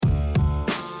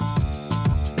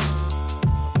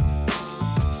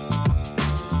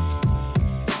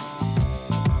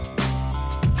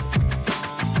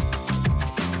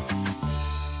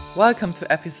Welcome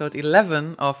to episode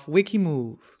 11 of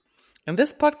WikiMove. In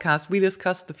this podcast, we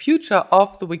discuss the future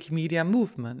of the Wikimedia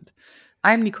movement.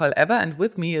 I'm Nicole Ebber and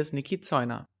with me is Niki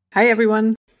Zeuner. Hi,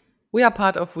 everyone. We are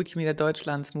part of Wikimedia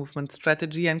Deutschland's movement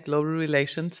strategy and global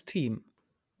relations team.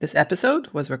 This episode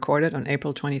was recorded on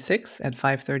April 26 at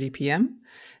 5:30 p.m.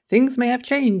 Things may have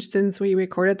changed since we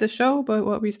recorded the show, but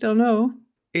what we still know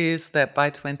is that by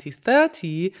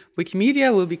 2030,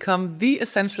 Wikimedia will become the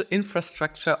essential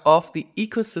infrastructure of the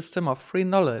ecosystem of free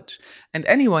knowledge, and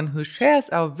anyone who shares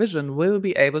our vision will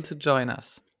be able to join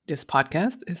us. This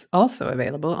podcast is also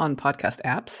available on podcast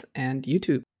apps and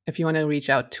YouTube. If you want to reach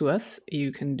out to us,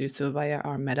 you can do so via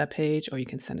our Meta page, or you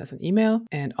can send us an email,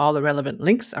 and all the relevant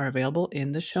links are available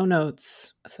in the show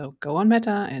notes. So go on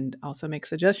Meta and also make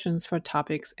suggestions for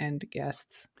topics and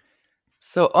guests.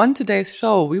 So on today's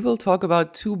show, we will talk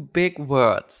about two big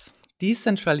words,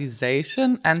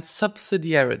 decentralization and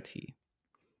subsidiarity.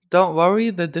 Don't worry,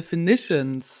 the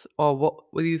definitions or what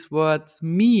these words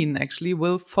mean actually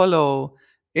will follow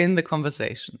in the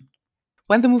conversation.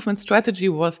 When the movement strategy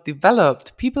was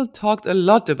developed, people talked a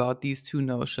lot about these two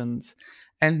notions.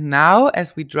 And now,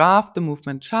 as we draft the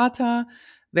movement charter,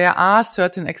 there are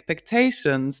certain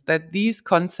expectations that these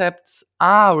concepts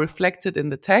are reflected in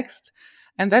the text.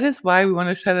 And that is why we want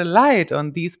to shed a light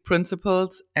on these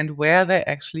principles and where they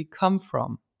actually come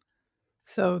from.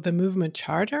 So the movement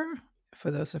charter,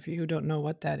 for those of you who don't know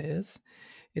what that is,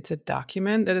 it's a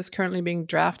document that is currently being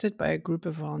drafted by a group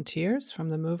of volunteers from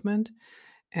the movement.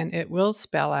 And it will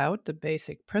spell out the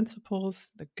basic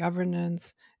principles, the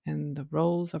governance, and the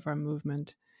roles of our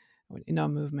movement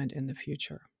in the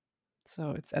future.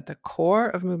 So it's at the core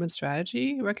of movement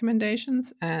strategy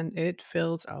recommendations, and it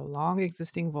fills a long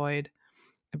existing void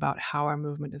about how our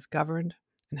movement is governed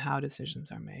and how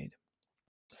decisions are made.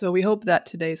 So we hope that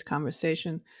today's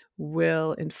conversation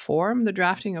will inform the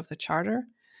drafting of the charter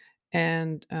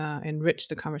and enrich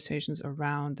the conversations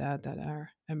around that are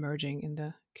emerging in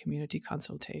the community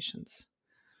consultations.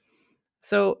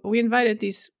 So we invited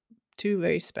these two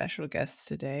very special guests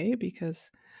today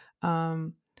because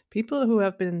people who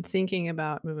have been thinking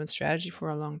about movement strategy for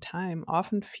a long time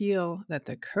often feel that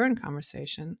the current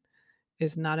conversation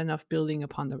is not enough building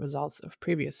upon the results of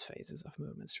previous phases of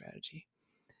movement strategy.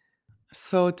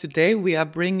 So today we are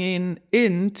bringing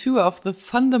in two of the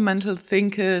fundamental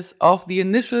thinkers of the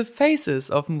initial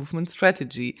phases of movement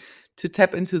strategy to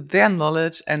tap into their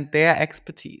knowledge and their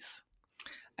expertise.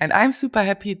 And I'm super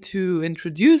happy to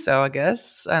introduce our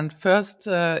guests. And first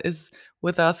is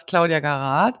with us Claudia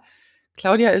Garat.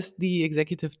 Claudia is the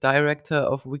executive director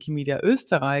of Wikimedia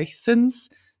Österreich since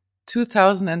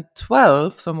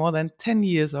 2012, so more than 10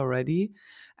 years already.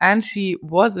 And she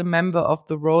was a member of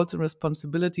the Roles and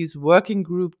Responsibilities Working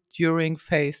Group during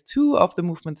phase 2 of the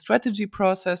movement strategy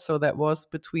process. So that was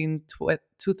between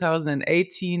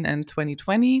 2018 and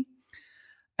 2020.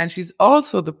 And she's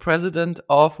also the president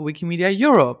of Wikimedia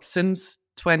Europe since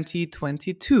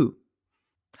 2022.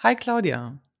 Hi,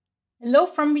 Claudia. Hello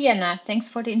from Vienna. Thanks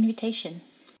for the invitation.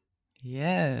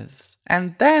 Yes.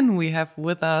 And then we have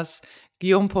with us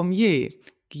Guillaume Pommier.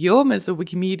 Guillaume is a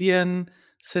Wikimedian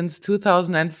since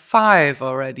 2005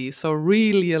 already, so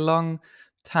really a long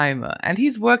timer. And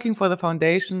he's working for the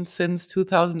foundation since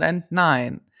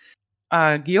 2009.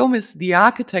 Guillaume is the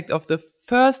architect of the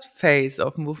first phase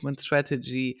of movement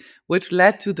strategy, which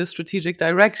led to the strategic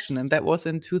direction, and that was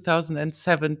in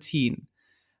 2017.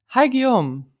 Hi,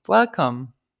 Guillaume.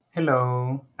 Welcome.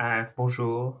 Hello.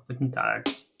 Bonjour. Guten Tag.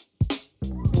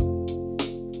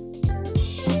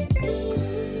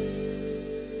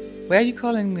 Where are you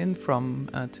calling in from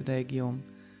today, Guillaume?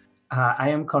 I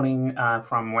am calling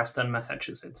from Western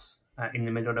Massachusetts, in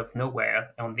the middle of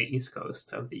nowhere on the East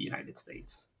Coast of the United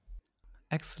States.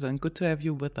 Excellent. Good to have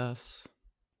you with us.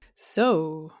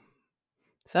 So,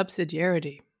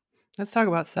 subsidiarity. Let's talk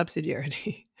about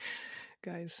subsidiarity,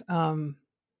 guys.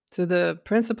 So the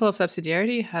principle of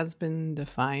subsidiarity has been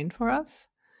defined for us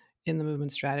in the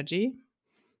movement strategy.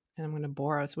 And I'm going to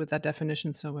bore us with that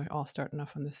definition so we're all starting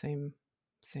off on the same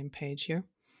page here.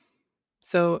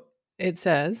 So it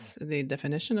says, the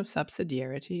definition of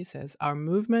subsidiarity says, our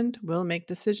movement will make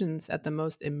decisions at the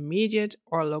most immediate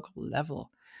or local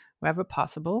level, wherever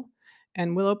possible,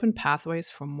 and will open pathways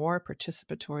for more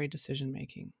participatory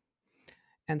decision-making.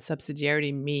 And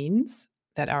subsidiarity means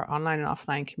that our online and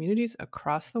offline communities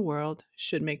across the world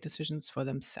should make decisions for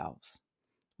themselves,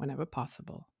 whenever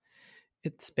possible.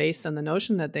 It's based on the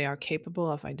notion that they are capable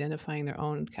of identifying their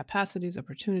own capacities,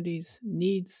 opportunities,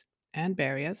 needs, and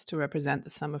barriers to represent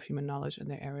the sum of human knowledge in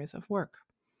their areas of work.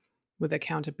 With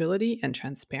accountability and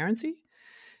transparency,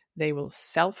 they will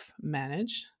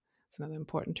self-manage. It's another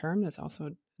important term that's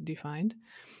also defined.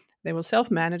 They will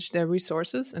self-manage their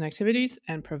resources and activities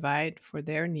and provide for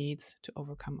their needs to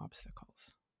overcome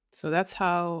obstacles. So that's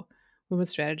how movement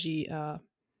strategy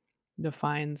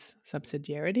defines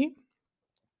subsidiarity.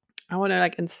 I want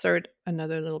to insert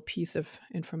another little piece of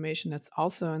information that's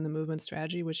also in the movement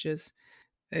strategy, which is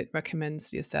it recommends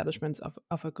the establishment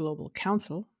of a global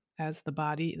council as the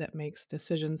body that makes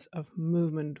decisions of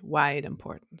movement-wide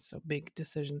importance, so big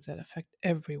decisions that affect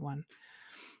everyone.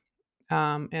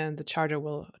 And the charter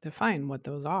will define what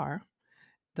those are,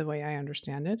 the way I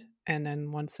understand it. And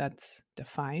then once that's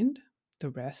defined, the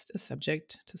rest is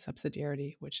subject to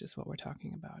subsidiarity, which is what we're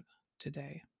talking about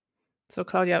today. So,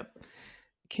 Claudia,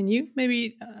 can you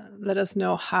maybe let us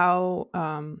know how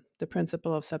the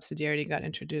principle of subsidiarity got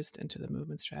introduced into the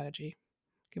movement strategy?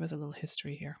 Give us a little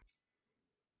history here.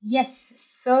 Yes.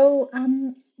 So,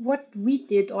 what we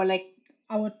did, or like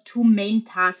our two main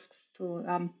tasks,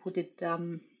 to put it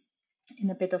in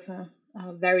a bit of a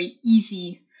very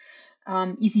easy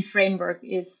framework,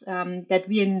 is that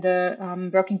we in the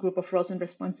working group of roles and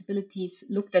responsibilities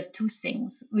looked at two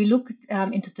things. We looked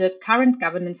into the current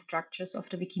governance structures of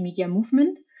the Wikimedia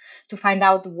movement to find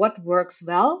out what works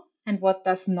well and what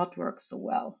does not work so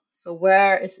well. So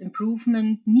where is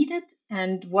improvement needed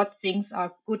and what things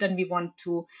are good, and we want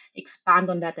to expand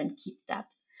on that and keep that.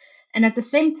 And at the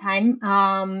same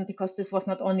time, because this was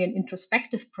not only an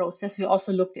introspective process, we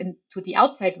also looked into the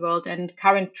outside world and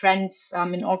current trends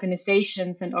in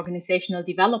organizations and organizational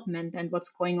development and what's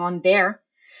going on there.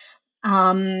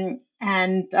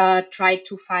 And tried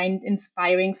to find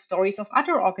inspiring stories of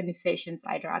other organizations,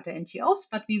 either other NGOs,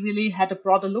 but we really had a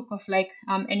broader look of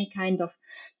any kind of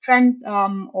trend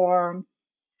or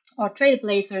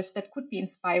trailblazers that could be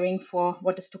inspiring for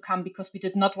what is to come, because we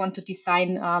did not want to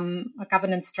design a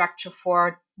governance structure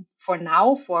for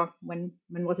now, for when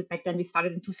was it back then? We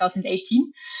started in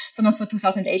 2018, so not for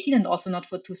 2018 and also not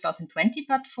for 2020,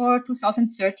 but for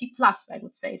 2030 plus, I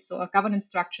would say. So a governance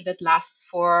structure that lasts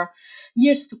for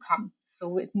years to come.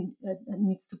 So it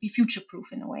needs to be future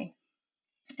proof in a way.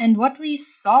 And what we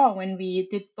saw when we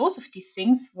did both of these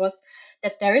things was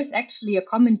that there is actually a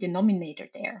common denominator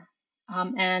there.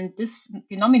 And this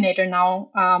denominator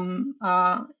now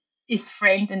is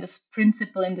framed in this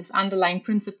principle, in this underlying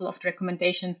principle of the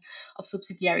recommendations of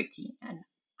subsidiarity. And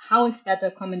how is that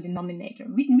a common denominator?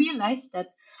 We realized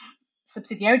that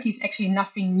subsidiarity is actually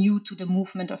nothing new to the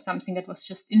movement or something that was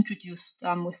just introduced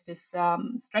with this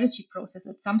strategy process.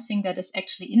 It's something that is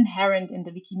actually inherent in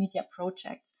the Wikimedia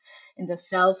project, in the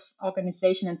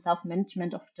self-organization and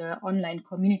self-management of the online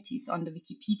communities on the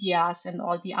Wikipedias and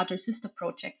all the other sister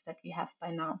projects that we have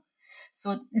by now.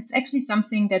 So it's actually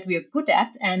something that we are good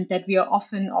at and that we are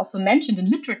often also mentioned in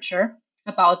literature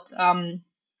about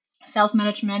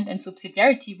self-management and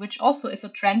subsidiarity, which also is a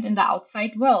trend in the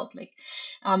outside world. Like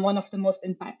one of the most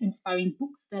inspiring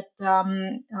books that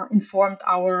informed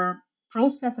our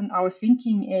process and our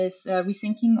thinking is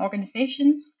Rethinking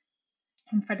Organizations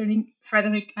from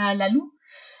Frederic Laloux.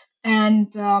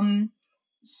 And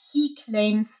he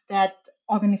claims that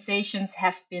organizations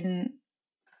have been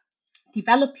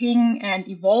developing and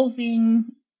evolving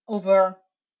over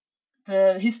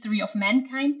the history of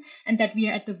mankind, and that we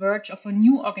are at the verge of a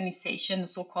new organization, the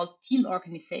so-called teal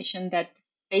organization, that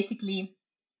basically,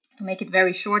 to make it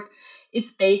very short,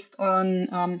 is based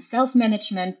on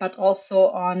self-management, but also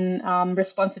on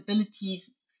responsibilities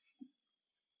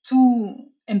to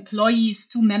employees,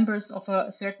 to members of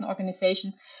a certain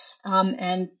organization,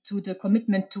 and to the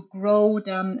commitment to grow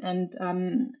them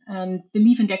and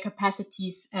believe in their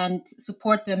capacities and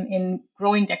support them in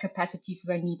growing their capacities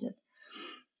where needed.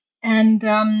 And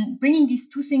bringing these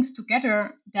two things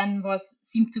together then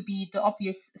seemed to be the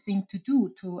obvious thing to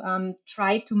do, to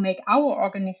try to make our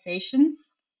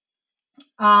organizations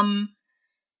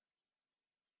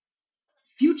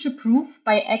future-proof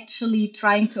by actually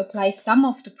trying to apply some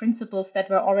of the principles that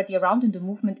were already around in the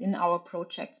movement in our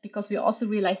projects, because we also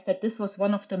realized that this was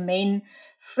one of the main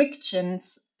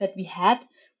frictions that we had,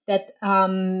 that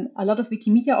a lot of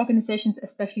Wikimedia organizations,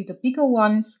 especially the bigger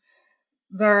ones,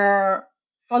 were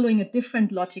following a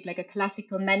different logic, like a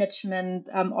classical management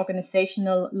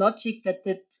organizational logic that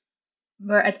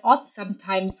were at odds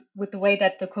sometimes with the way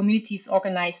that the communities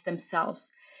organize themselves.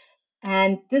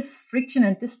 And this friction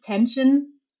and this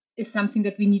tension is something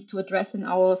that we need to address in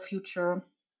our future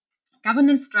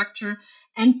governance structure,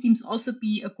 and seems also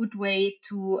be a good way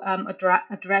to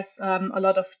address a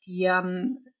lot of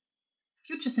the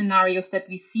future scenarios that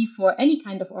we see for any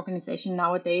kind of organization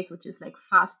nowadays, which is like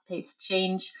fast-paced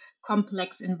change,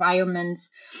 complex environments,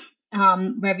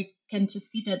 where we can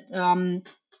just see that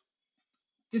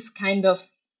this kind of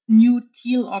new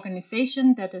teal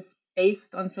organization that is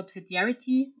based on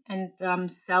subsidiarity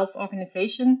and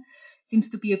self-organization seems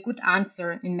to be a good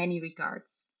answer in many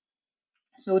regards.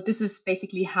 So this is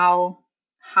basically how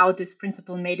this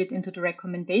principle made it into the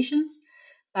recommendations.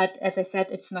 But as I said,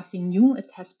 it's nothing new. It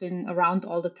has been around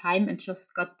all the time and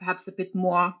just got perhaps a bit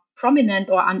more prominent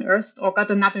or unearthed or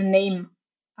got another name.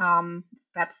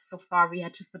 Perhaps so far we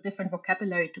had just a different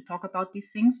vocabulary to talk about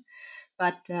these things,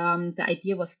 but the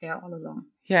idea was there all along.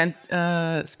 Yeah,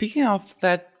 and speaking of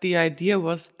that, the idea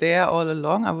was there all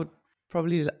along. I would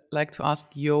probably like to ask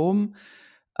Yom,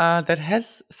 that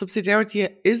has subsidiarity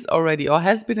is already or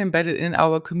has been embedded in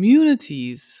our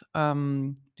communities.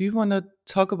 Do you want to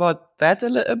talk about that a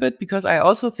little bit? Because I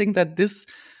also think that this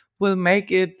will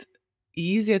make it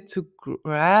easier to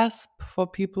grasp for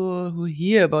people who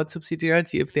hear about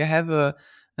subsidiarity if they have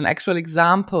an actual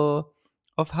example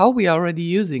of how we are already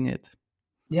using it.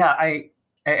 Yeah,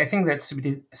 I think that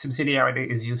subsidiarity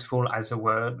is useful as a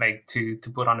word, like to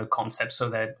put on a concept so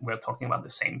that we're talking about the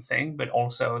same thing, but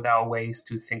also there are ways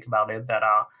to think about it that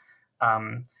are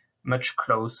um, much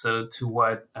closer to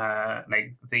what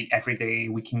like the everyday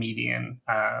Wikimedian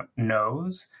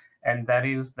knows, and that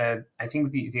is that I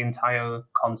think the entire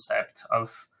concept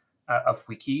of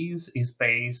wikis is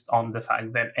based on the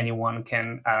fact that anyone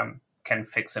can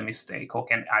fix a mistake or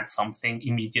can add something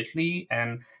immediately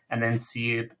and then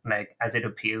see it like as it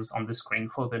appears on the screen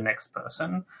for the next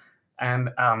person. And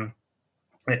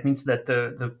that means that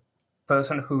the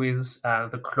person who is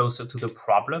the closer to the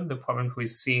problem who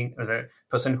is seeing the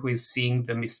person who is seeing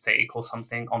the mistake or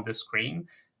something on the screen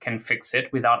can fix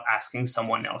it without asking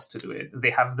someone else to do it.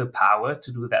 They have the power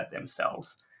to do that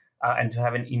themselves and to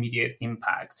have an immediate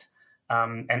impact.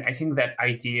 And I think that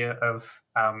idea of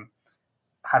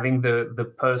having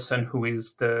the person who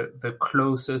is the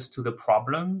closest to the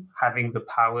problem having the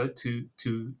power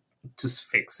to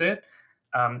fix it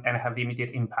and have the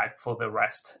immediate impact for the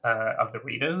rest of the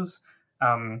readers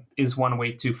is one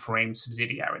way to frame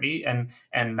subsidiarity.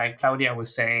 And like Claudia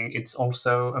was saying, it's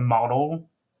also a model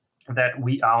that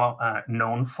we are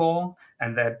known for,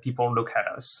 and that people look at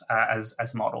us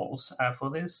as models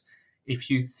for this. If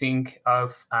you think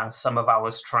of some of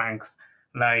our strengths,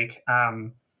 like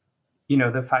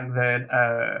the fact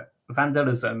that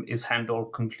vandalism is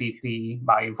handled completely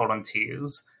by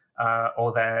volunteers,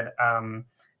 or that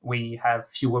we have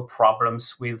fewer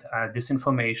problems with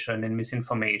disinformation and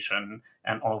misinformation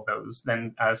and all of those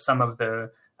than some of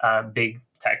the big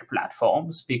tech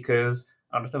platforms, because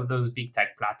a lot of those big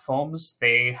tech platforms,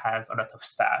 they have a lot of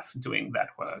staff doing that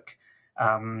work.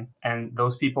 And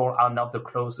those people are not the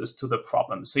closest to the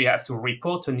problem. So you have to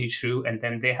report an issue, and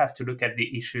then they have to look at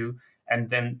the issue, and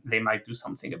then they might do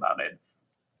something about it.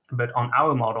 But on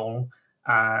our model,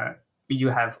 you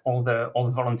have all the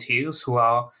volunteers who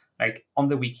are like on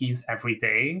the wikis every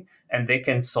day, and they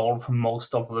can solve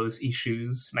most of those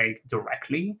issues like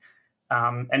directly.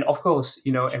 And of course,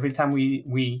 every time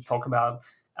we talk about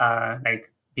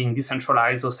like being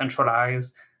decentralized or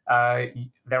centralized, uh,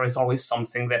 there is always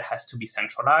something that has to be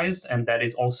centralized, and that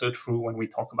is also true when we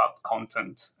talk about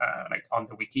content, like on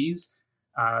the wikis.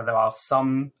 There are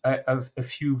a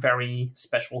few very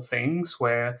special things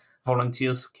where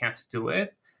volunteers can't do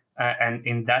it, and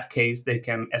in that case, they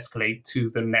can escalate to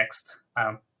the next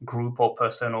group or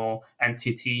person or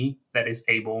entity that is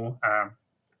able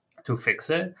to fix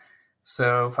it.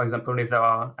 So, for example, if there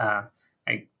are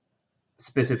like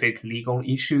specific legal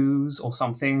issues or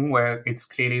something where it's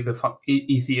clearly the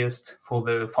easiest for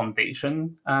the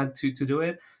foundation to do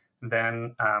it,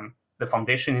 then the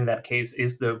foundation in that case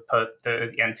is the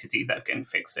entity that can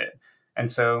fix it.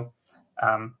 And so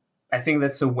I think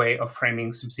that's a way of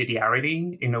framing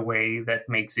subsidiarity in a way that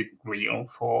makes it real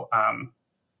for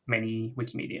many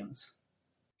Wikimedians.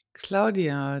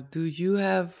 Claudia, do you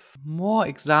have more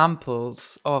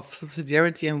examples of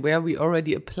subsidiarity and where we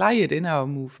already apply it in our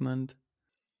movement?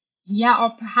 Yeah,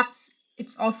 or perhaps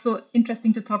it's also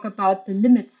interesting to talk about the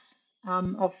limits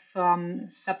of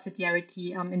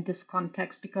subsidiarity in this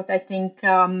context, because I think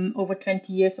over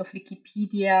 20 years of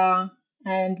Wikipedia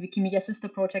and Wikimedia sister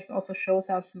projects also shows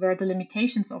us where the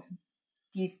limitations of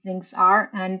these things are.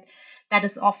 And that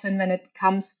is often when it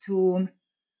comes to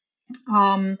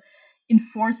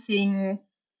enforcing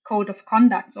code of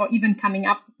conduct or even coming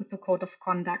up with a code of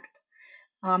conduct.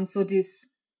 So these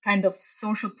kind of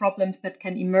social problems that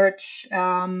can emerge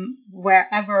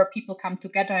wherever people come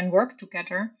together and work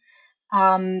together.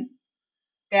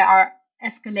 There are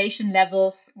escalation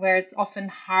levels where it's often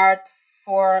hard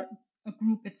for a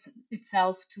group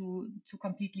itself to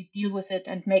completely deal with it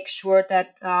and make sure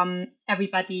that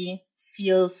everybody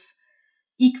feels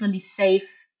equally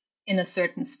safe in a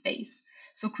certain space.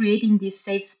 So creating these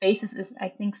safe spaces is, I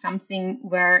think, something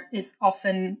where is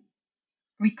often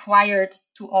required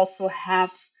to also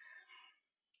have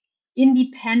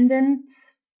independent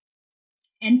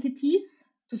entities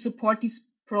to support these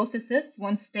processes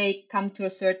once they come to a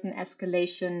certain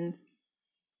escalation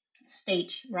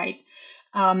stage, right?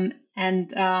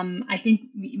 I think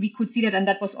we could see that, and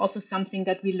that was also something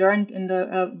that we learned in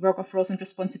the work of roles and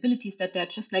responsibilities, that there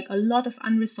are just like a lot of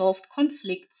unresolved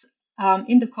conflicts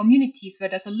in the communities where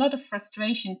there's a lot of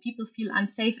frustration. People feel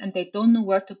unsafe and they don't know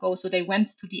where to go. So they went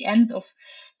to the end of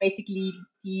basically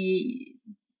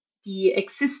the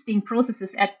existing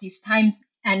processes at these times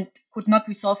and could not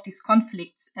resolve these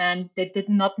conflicts, and they did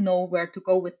not know where to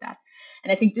go with that.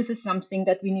 And I think this is something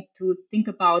that we need to think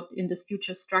about in this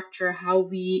future structure, how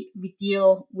we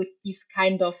deal with these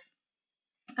kind of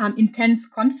intense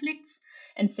conflicts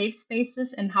and safe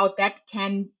spaces, and how that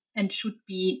can and should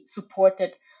be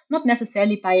supported, not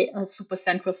necessarily by a super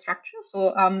central structure,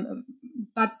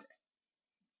 but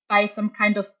by some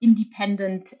kind of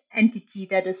independent entity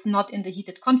that is not in the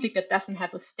heated conflict, that doesn't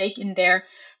have a stake in there,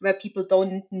 where people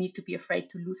don't need to be afraid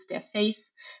to lose their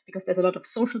face, because there's a lot of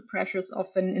social pressures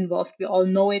often involved. We all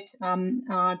know it.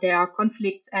 There are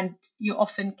conflicts, and you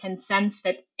often can sense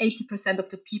that 80% of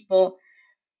the people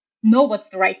know what's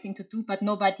the right thing to do, but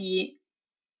nobody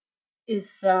is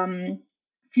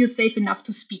feel safe enough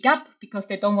to speak up because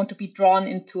they don't want to be drawn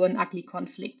into an ugly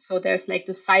conflict. So there's like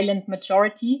the silent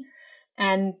majority,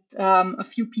 and a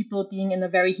few people being in a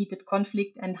very heated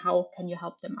conflict, and how can you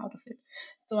help them out of it?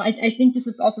 So I think this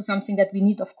is also something that we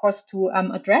need, of course, to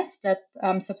address, that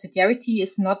subsidiarity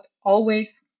is not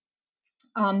always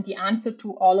the answer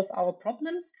to all of our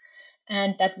problems.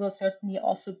 And that will certainly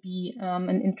also be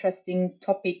an interesting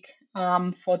topic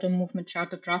for the movement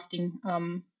charter drafting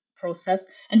process.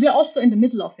 And we're also in the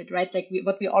middle of it, right? Like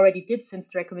what we already did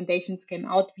since the recommendations came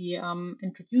out, we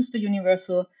introduced a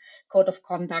universal code of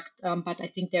conduct. But I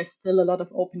think there's still a lot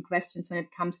of open questions when it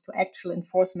comes to actual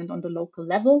enforcement on the local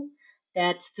level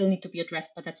that still need to be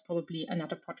addressed. But that's probably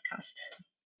another podcast.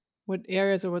 What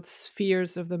areas or what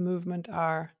spheres of the movement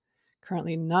are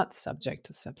currently not subject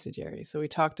to subsidiary? So we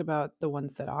talked about the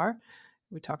ones that are.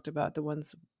 We talked about the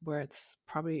ones where it's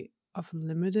probably of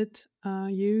limited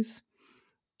use.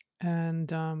 And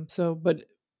but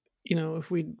if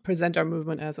we present our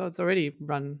movement as, oh, it's already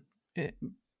run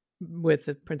with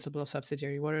the principle of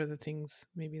subsidiary, what are the things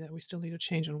maybe that we still need to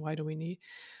change, and why do we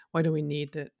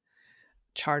need the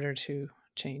charter to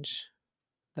change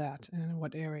that, and in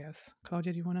what areas?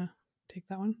 Claudia, do you want to take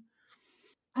that one?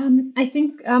 I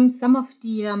think some of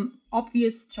the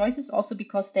obvious choices, also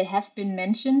because they have been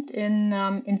mentioned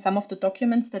in some of the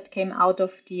documents that came out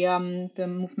of the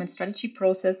movement strategy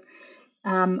process,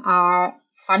 are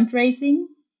fundraising,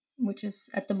 which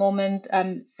is at the moment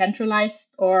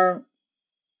centralized, or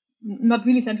not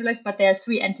really centralized, but there are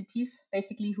three entities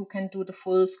basically who can do the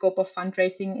full scope of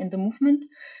fundraising in the movement,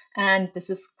 and this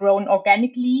is grown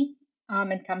organically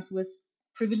and comes with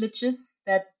privileges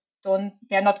that don't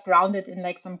they're not grounded in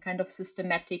like some kind of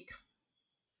systematic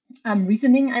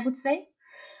reasoning, I would say.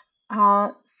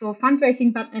 So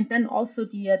fundraising, but and then also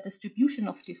the distribution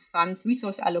of these funds,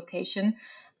 resource allocation,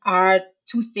 are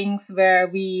two things where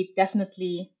we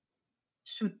definitely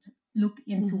should look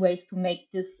into ways to make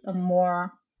this a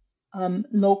more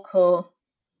local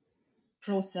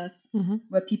process, Mm-hmm.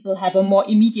 where people have a more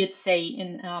immediate say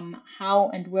in how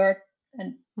and where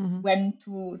and Mm-hmm. when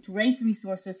to raise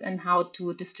resources and how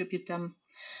to distribute them.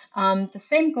 The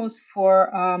same goes for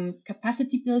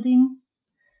capacity building,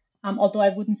 although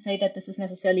I wouldn't say that this is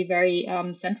necessarily very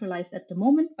centralized at the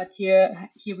moment, but here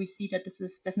we see that this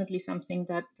is definitely something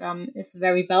that is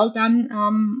very well done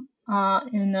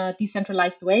in a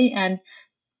decentralized way, and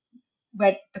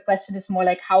where the question is more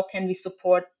like, how can we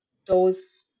support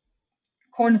those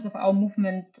corners of our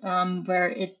movement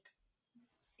where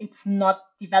it's not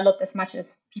developed as much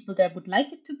as people there would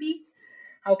like it to be?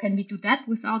 How can we do that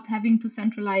without having to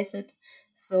centralize it?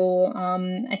 So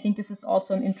I think this is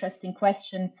also an interesting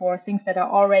question for things that are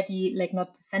already like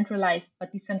not centralized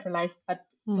but decentralized, but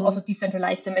to Mm-hmm. also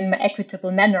decentralize them in an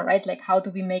equitable manner, right? Like how do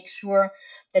we make sure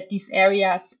that these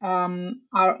areas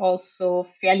are also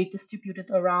fairly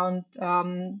distributed around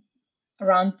the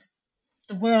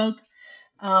world,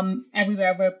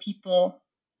 everywhere where people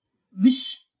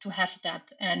wish to have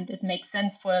that, and it makes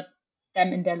sense for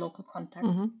them in their local Mm-hmm.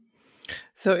 context.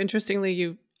 So interestingly,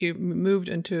 you moved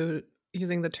into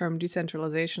using the term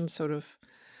decentralization sort of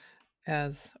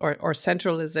as or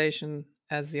centralization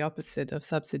as the opposite of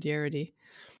subsidiarity.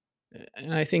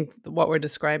 And I think what we're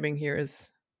describing here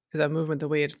is a movement the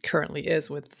way it currently is,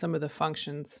 with some of the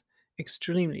functions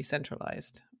extremely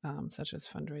centralized, such as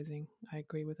fundraising. I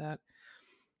agree with that.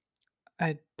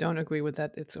 I don't agree with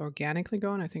that it's organically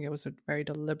grown. I think it was a very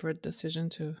deliberate decision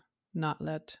to not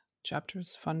let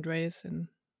chapters fundraise in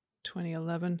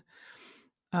 2011.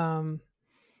 Um,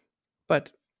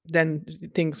 but then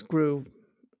things grew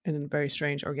in very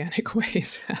strange organic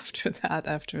ways after that,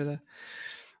 after the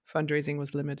fundraising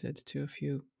was limited to a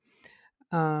few.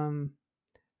 Um,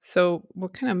 so we're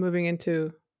kind of moving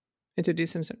into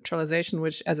decentralization,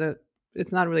 which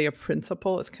it's not really a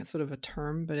principle. It's kind of sort of a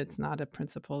term, but it's not a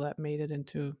principle that made it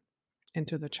into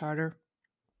the charter.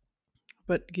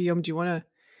 But Guillaume, do you want to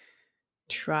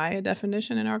try a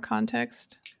definition in our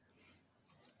context?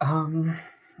 Um,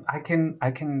 I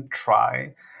can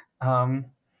try. Um,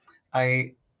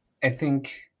 I I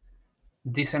think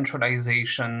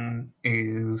decentralization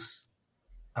is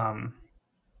um,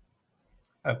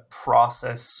 a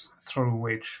process through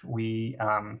which we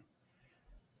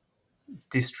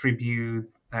distribute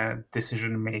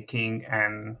decision making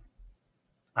and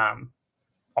um,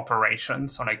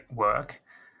 operations or like work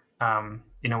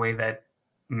in a way that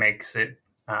makes it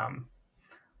um,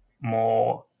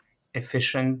 more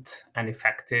efficient and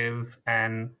effective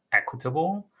and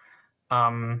equitable.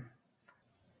 Um,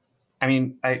 I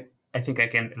mean, I think I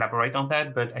can elaborate on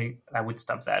that, but I would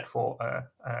stop that for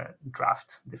a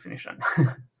draft definition.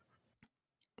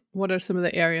 What are some of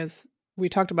the areas we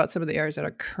talked about? Some of the areas that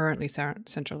are currently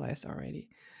centralized already,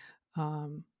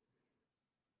 um,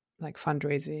 like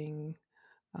fundraising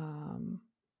um,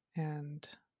 and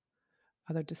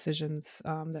other decisions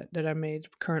that are made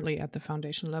currently at the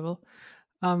foundation level.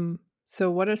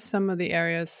 So, what are some of the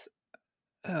areas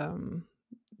um,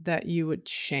 that you would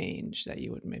change, that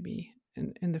you would maybe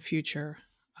in the future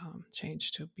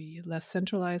change to be less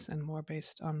centralized and more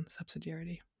based on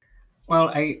subsidiarity? Well,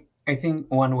 I think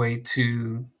one way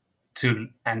to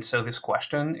answer this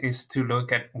question is to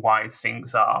look at why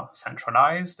things are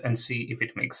centralized and see if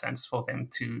it makes sense for them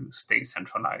to stay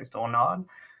centralized or not.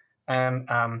 And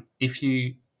if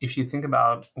you think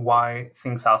about why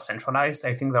things are centralized,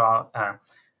 I think there are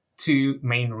two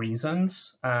main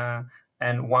reasons.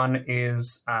 And one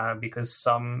is because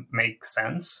some make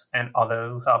sense, and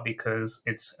others are because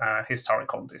it's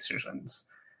historical decisions.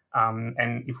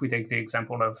 And if we take the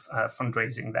example of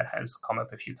fundraising that has come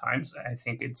up a few times, I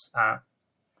think it's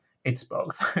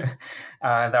both.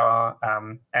 There are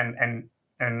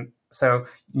and so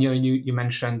you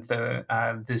mentioned the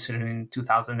decision in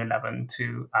 2011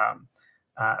 to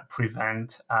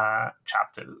prevent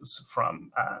chapters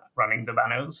from running the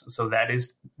banners. So that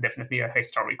is definitely a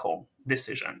historical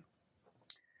decision.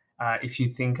 If you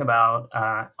think about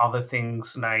other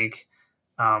things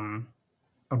um,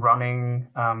 running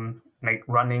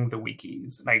the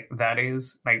wikis, like that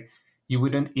is like you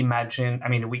wouldn't imagine. I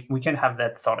mean, we can have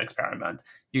that thought experiment.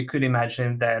 You could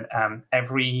imagine that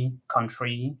every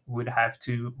country would have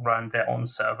to run their own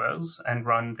servers and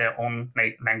run their own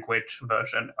language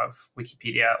version of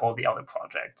Wikipedia or the other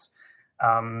projects.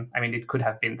 I mean, it could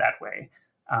have been that way,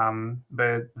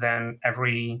 but then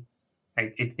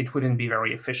it wouldn't be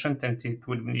very efficient and it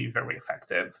wouldn't be very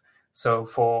effective. So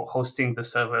for hosting the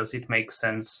servers, it makes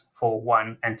sense for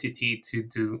one entity to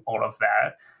do all of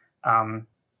that, um,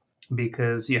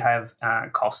 because you have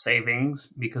cost savings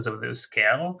because of the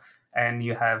scale, and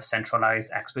you have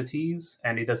centralized expertise,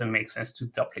 and it doesn't make sense to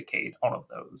duplicate all of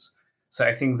those. So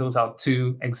I think those are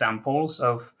two examples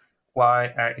of why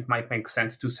it might make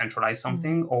sense to centralize Mm.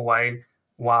 something, or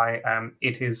why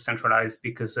it is centralized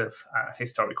because of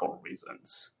historical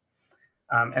reasons.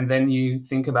 And then you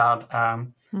think about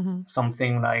Hmm.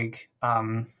 something like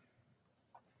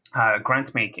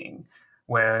grant making,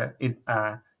 where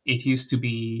it used to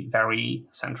be very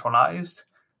centralized,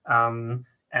 and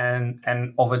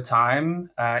over time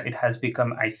it has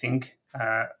become, I think,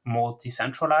 more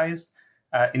decentralized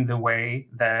in the way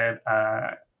that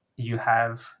you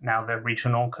have now the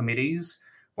regional committees,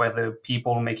 where the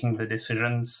people making the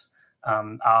decisions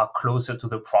are closer to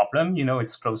the problem.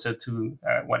 It's closer to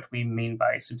what we mean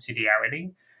by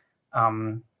subsidiarity.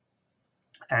 Um,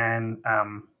 and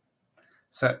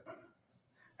so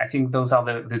I think those are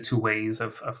the two ways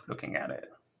of looking at it.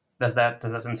 Does that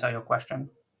answer your question?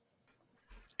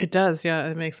 It does, yeah.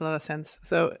 It makes a lot of sense.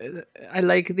 So I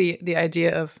like the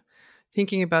idea of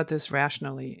thinking about this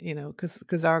rationally,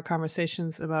 because our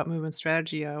conversations about movement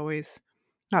strategy are always,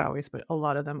 not always, but a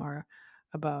lot of them are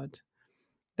about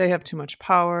they have too much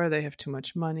power, they have too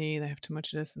much money, they have too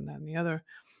much this and that and the other.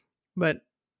 But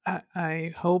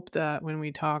I hope that when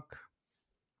we talk,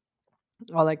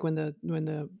 or like when the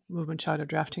movement charter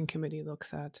drafting committee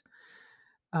looks at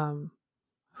um,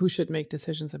 who should make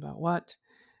decisions about what,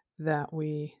 that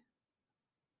we're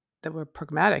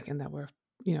pragmatic and that we're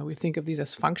we think of these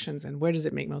as functions, and where does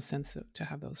it make most sense to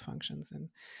have those functions? And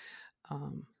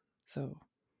so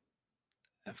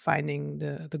finding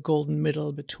the golden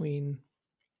middle between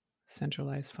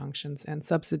centralized functions and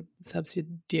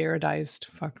subsidiarized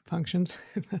functions,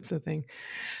 if that's the thing.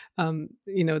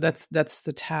 That's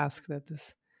the task that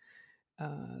this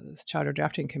charter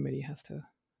drafting committee has to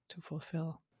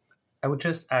fulfill. I would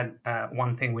just add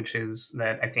one thing, which is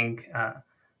that I think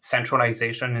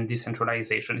centralization and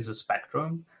decentralization is a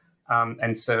spectrum.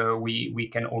 And so we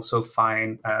can also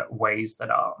find ways that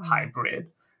are hybrid,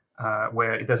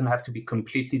 where it doesn't have to be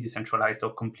completely decentralized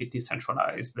or completely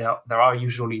centralized. There are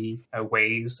usually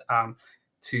ways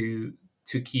to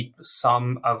keep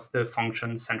some of the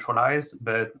functions centralized,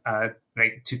 but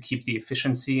like to keep the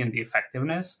efficiency and the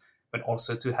effectiveness, but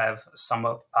also to have some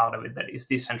part of it that is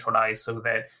decentralized, so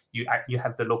that you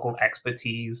have the local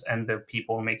expertise and the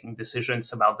people making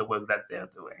decisions about the work that they're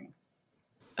doing.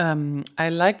 I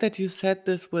like that you said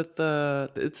this with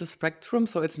it's a spectrum,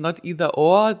 so it's not either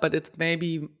or, but it's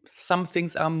maybe some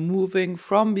things are moving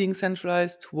from being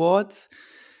centralized towards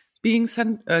being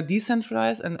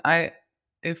decentralized. And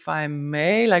if I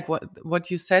may, like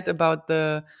what you said about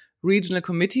the regional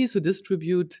committees who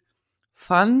distribute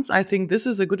funds, I think this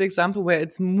is a good example where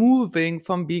it's moving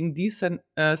from being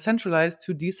centralized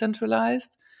to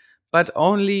decentralized, but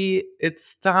only it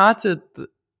started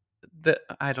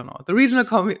I don't know, the regional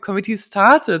committee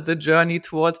started the journey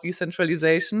towards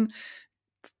decentralization,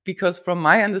 because from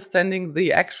my understanding,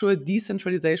 the actual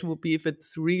decentralization would be if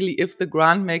the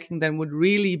grant making then would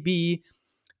really be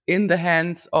in the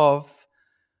hands of,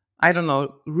 I don't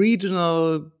know,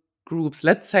 regional groups.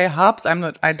 Let's say hubs.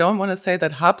 I don't want to say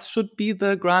that hubs should be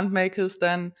the grant makers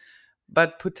then,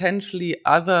 but potentially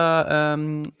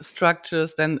other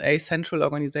structures than a central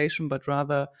organization, but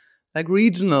rather like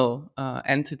regional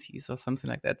entities or something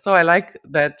like that. So I like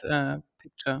that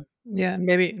picture. Yeah,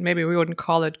 maybe we wouldn't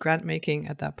call it grant making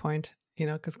at that point,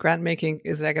 because grant making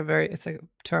is like it's a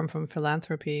term from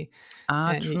philanthropy,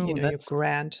 Ah, and true. you That's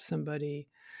grant somebody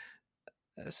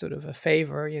sort of a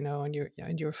favor,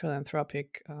 and your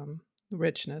philanthropic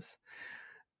richness,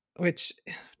 which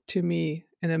to me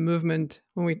in a movement,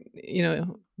 when we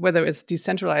whether it's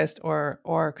decentralized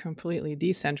or completely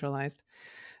decentralized,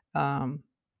 um,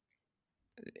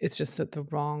 it's just the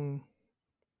wrong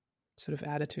sort of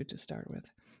attitude to start with.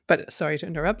 But sorry to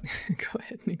interrupt. Go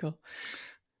ahead, Nicole.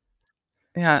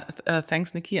 Yeah,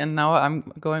 thanks, Nikki. And now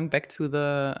I'm going back to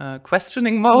the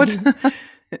questioning mode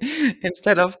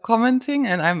instead of commenting.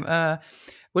 And I'm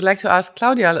would like to ask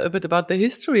Claudia a bit about the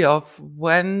history of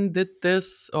when did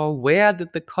this, or where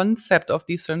did the concept of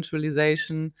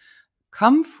decentralization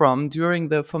come from during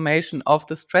the formation of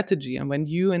the strategy, and when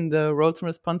you in the roles and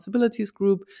responsibilities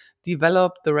group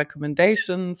developed the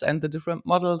recommendations and the different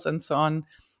models and so on.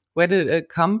 Where did it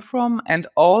come from? And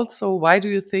also, why do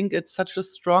you think it's such a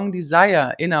strong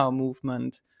desire in our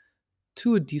movement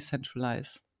to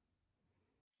decentralize?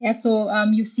 Yeah, so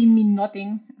you've seen me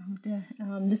nodding. The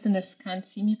listeners can't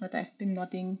see me, but I've been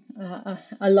nodding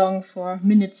along for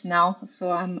minutes now.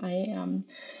 So I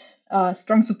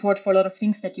strong support for a lot of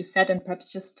things that you said. And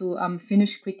perhaps just to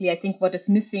finish quickly, I think what is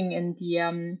missing in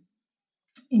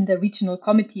the regional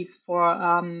committees for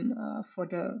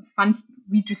the funds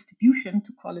redistribution,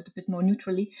 to call it a bit more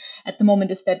neutrally, at the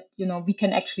moment is that we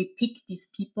can actually pick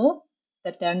these people,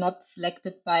 that they're not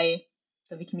selected by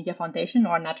the Wikimedia Foundation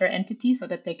or another entity, so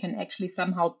that they can actually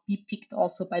somehow be picked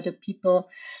also by the people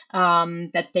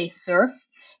that they serve,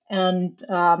 and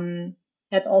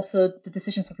that also the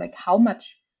decisions of like how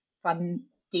much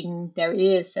funding there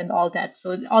is and all that.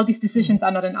 So all these decisions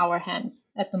are not in our hands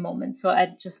at the moment. So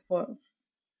I just for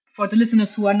the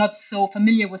listeners who are not so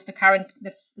familiar with the current,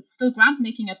 that's it's still grant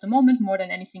making at the moment more than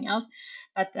anything else,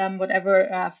 but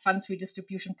whatever funds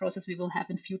redistribution process we will have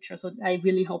in future. So I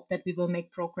really hope that we will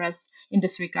make progress in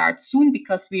this regard soon,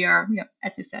 because we are,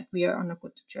 as you said, we are on a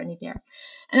good journey there.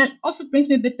 And that also brings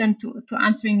me a bit then to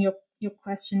answering your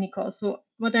question, Nicole. So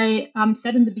what I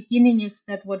said in the beginning is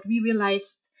that what we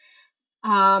realized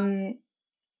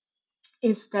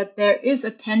is that there is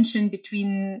a tension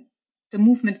between the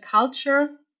movement culture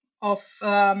of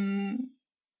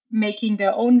making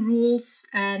their own rules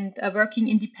and working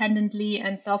independently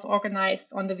and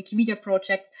self-organized on the Wikimedia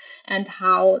project, and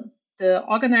how the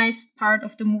organized part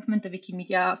of the movement, the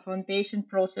Wikimedia Foundation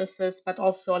processes, but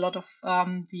also a lot of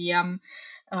the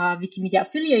Wikimedia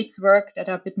affiliates work that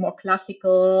are a bit more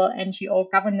classical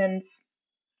NGO governance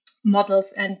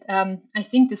models. And I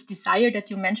think this desire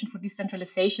that you mentioned for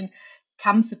decentralization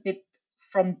comes a bit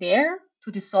from there,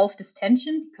 to dissolve this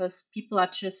tension, because people are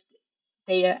just,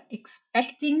 they are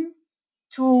expecting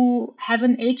to have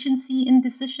an agency in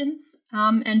decisions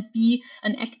and be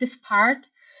an active part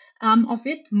of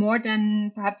it more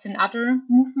than perhaps in other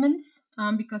movements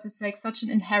because it's like such an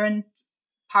inherent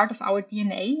part of our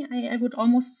DNA, I would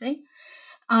almost say.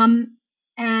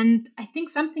 And I think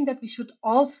something that we should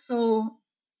also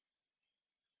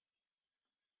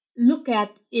look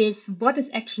at is what is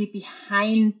actually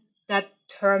behind that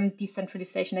term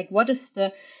decentralization. Like, what is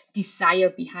the desire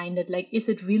behind it? Like, is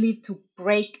it really to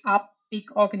break up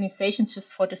big organizations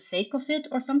just for the sake of it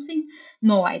or something?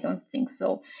 No, I don't think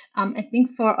so. I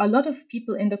think for a lot of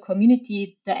people in the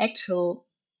community, the actual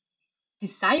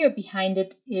desire behind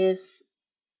it is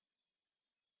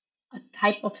a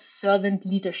type of servant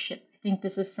leadership. I think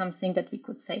this is something that we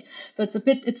could say. So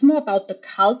it's more about the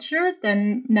culture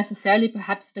than necessarily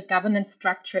perhaps the governance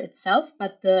structure itself,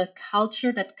 but the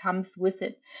culture that comes with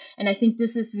it. And I think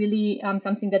this is really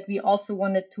something that we also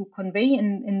wanted to convey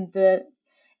in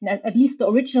at least the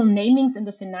original namings in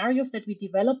the scenarios that we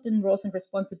developed in roles and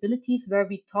responsibilities, where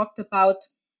we talked about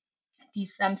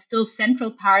these still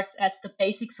central parts as the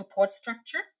basic support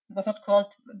structure. It was not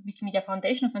called Wikimedia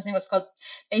Foundation or something, it was called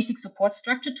basic support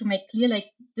structure to make clear like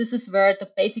this is where the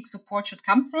basic support should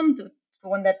come from, the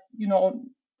one that, you know,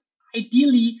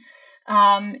 ideally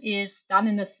is done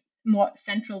in a more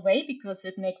central way because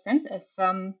it makes sense as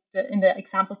in the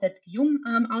examples that Guillaume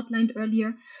outlined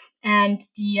earlier. And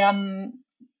the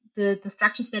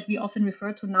structures that we often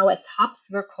refer to now as hubs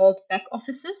were called back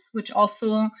offices, which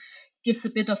also gives a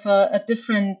bit of a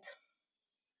different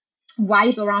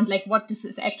vibe around like what this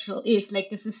is actual is. Like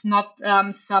this is not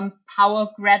some power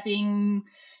grabbing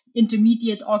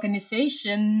intermediate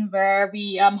organization where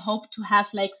we hope to have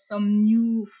like some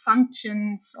new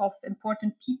functions of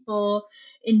important people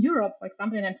in Europe, for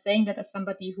example. And I'm saying that as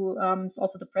somebody who is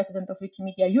also the president of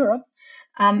Wikimedia Europe.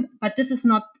 But this is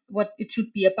not what it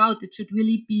should be about. It should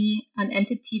really be an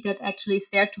entity that actually is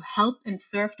there to help and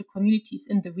serve the communities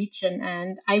in the region.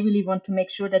 And I really want to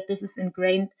make sure that this is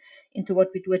ingrained into what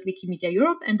we do at Wikimedia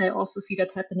Europe. And I also see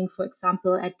that happening, for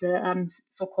example, at the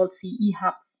so-called CE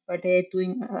Hub, where they're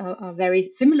doing a very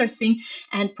similar thing,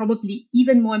 and probably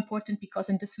even more important because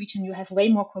in this region you have way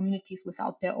more communities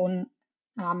without their own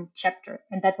chapter.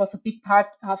 And that was a big part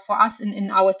for us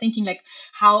in our thinking, like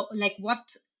how, like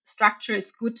what structure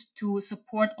is good to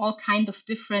support all kind of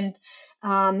different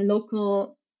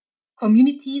local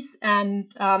communities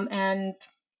and uh,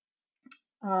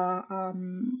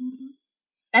 um,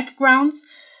 backgrounds,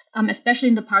 especially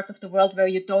in the parts of the world where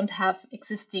you don't have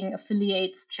existing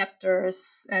affiliates,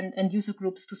 chapters, and user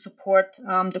groups to support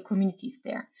the communities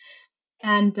there.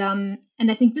 And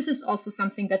I think this is also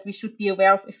something that we should be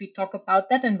aware of if we talk about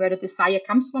that and where the desire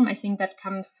comes from. I think that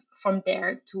comes from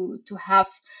there to have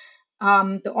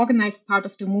the organized part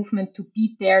of the movement to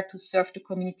be there to serve the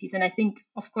communities. And I think,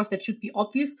 of course, that should be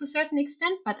obvious to a certain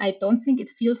extent, but I don't think it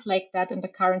feels like that in the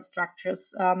current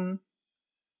structures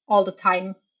all the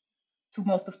time to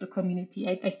most of the community.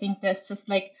 I think there's just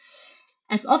like,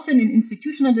 as often in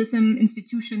institutionalism,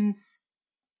 institutions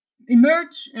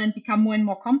emerge and become more and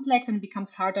more complex, and it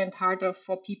becomes harder and harder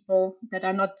for people that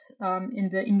are not in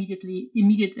the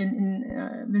immediate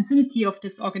vicinity of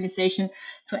this organization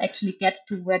to actually get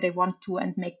to where they want to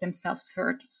and make themselves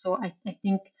heard. So I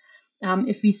think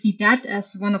if we see that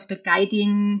as one of the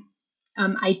guiding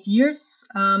ideas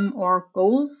or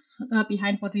goals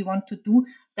behind what we want to do,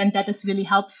 then that is really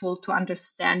helpful to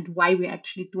understand why we're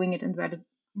actually doing it and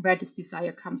where this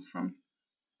desire comes from.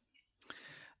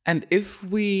 And if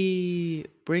we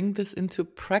bring this into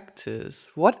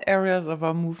practice, what areas of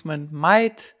our movement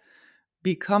might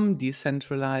become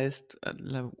decentralized,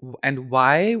 and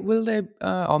why will they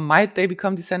or might they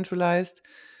become decentralized?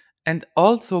 And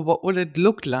also, what would it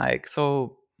look like?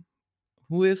 So,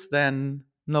 who is then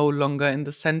no longer in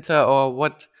the center, or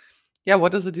what? Yeah,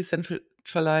 what does a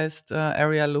decentralized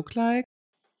area look like?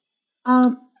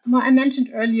 Well, I mentioned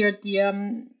earlier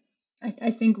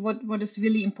I think what is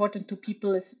really important to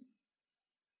people is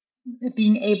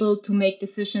being able to make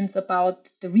decisions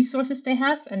about the resources they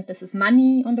have, and this is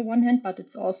money on the one hand, but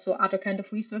it's also other kind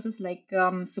of resources like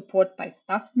support by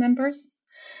staff members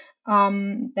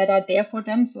that are there for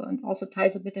them. So, and also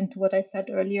ties a bit into what I said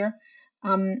earlier.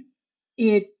 Um,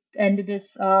 it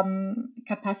is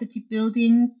capacity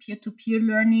building, peer-to-peer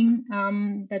learning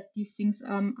that these things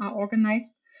are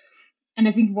organized. And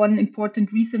I think one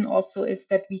important reason also is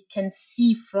that we can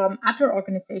see from other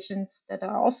organizations that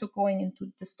are also going into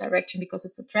this direction, because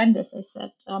it's a trend, as I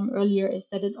said earlier, is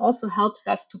that it also helps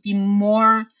us to be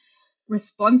more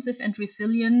responsive and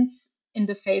resilient in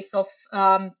the face of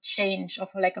change, of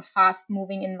like a fast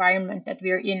moving environment that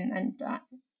we're in. And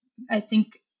I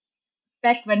think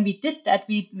back when we did that,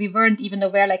 we weren't even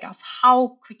aware like of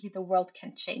how quickly the world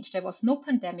can change. There was no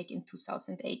pandemic in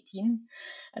 2018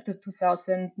 to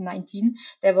 2019.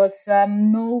 There was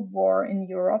no war in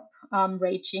Europe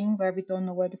raging, where we don't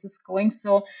know where this is going.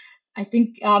 So I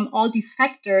think all these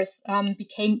factors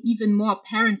became even more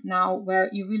apparent now, where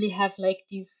you really have like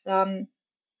these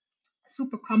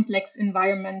super complex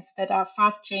environments that are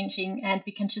fast changing, and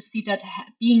we can just see that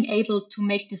being able to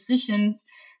make decisions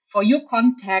for your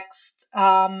context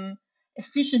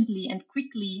efficiently and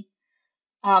quickly,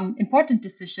 important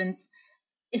decisions,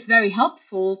 is very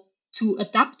helpful to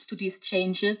adapt to these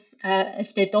changes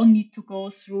if they don't need to go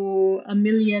through a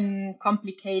million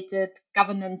complicated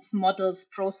governance models,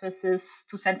 processes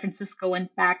to San Francisco and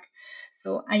back.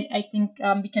 So I think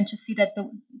we can just see that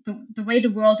the way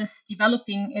the world is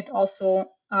developing, it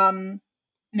also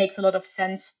makes a lot of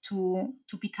sense to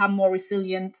become more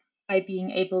resilient by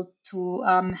being able to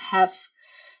have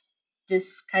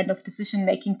this kind of decision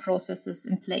making processes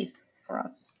in place for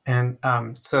us. And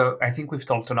so I think we've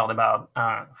talked a lot about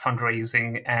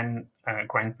fundraising and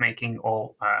grant making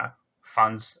or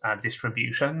funds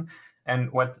distribution.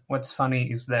 And what's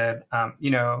funny is that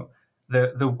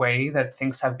the way that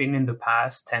things have been in the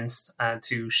past tends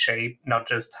to shape not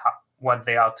just what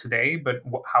they are today, but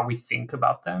how we think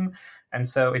about them. And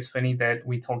so it's funny that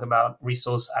we talk about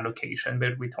resource allocation,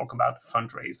 but we talk about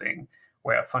fundraising,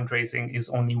 where fundraising is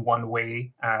only one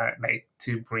way like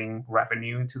to bring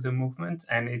revenue into the movement,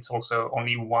 and it's also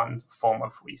only one form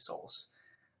of resource.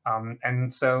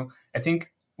 And so I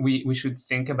think we should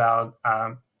think about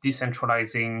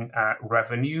decentralizing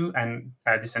revenue and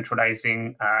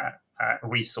decentralizing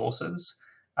resources.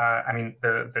 I mean,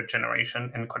 the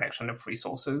generation and collection of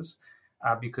resources,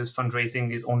 because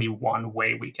fundraising is only one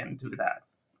way we can do that.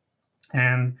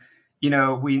 And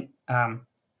we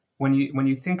when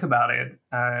you think about it,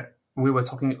 we were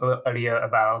talking earlier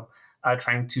about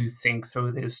trying to think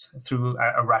through this through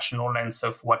a rational lens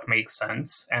of what makes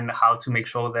sense and how to make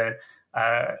sure that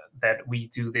that we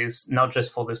do this not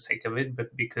just for the sake of it,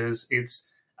 but because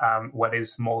it's what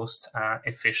is most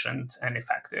efficient and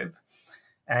effective.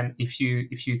 And if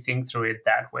you think through it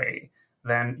that way,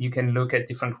 then you can look at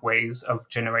different ways of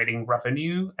generating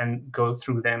revenue and go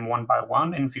through them one by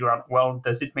one and figure out, well,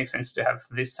 does it make sense to have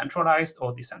this centralized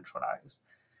or decentralized?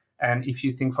 And if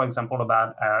you think, for example,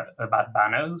 about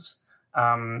banners,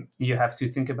 you have to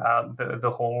think about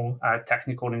the whole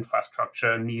technical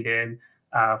infrastructure needed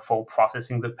for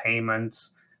processing the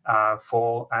payments,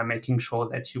 for making sure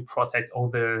that you protect all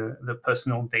the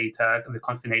personal data, the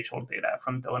confidential data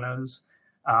from donors,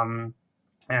 and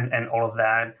all of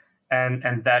that.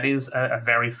 And that is a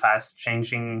very fast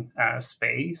changing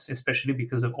space, especially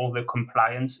because of all the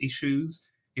compliance issues.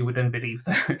 You wouldn't believe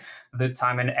the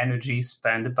time and energy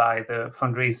spent by the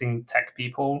fundraising tech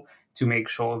people to make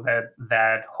sure that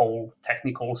that whole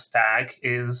technical stack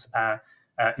is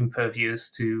impervious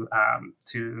to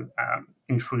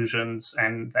intrusions,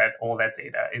 and that all that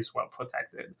data is well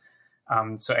protected.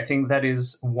 So I think that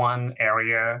is one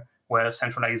area where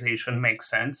centralization makes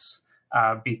sense,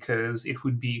 because it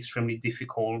would be extremely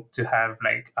difficult to have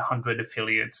like 100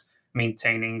 affiliates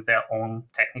maintaining their own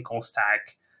technical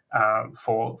stack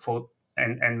for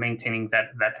and maintaining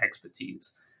that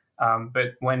expertise.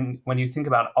 But when you think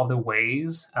about other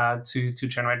ways to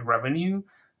generate revenue,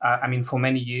 I mean, for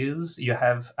many years you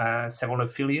have several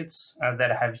affiliates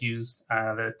that have used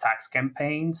the tax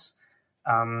campaigns,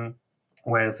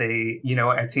 where they,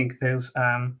 I think there's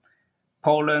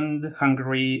Poland,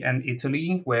 Hungary, and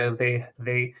Italy, where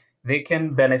they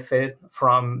can benefit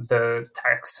from the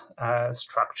tax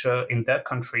structure in their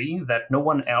country that no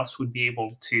one else would be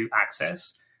able to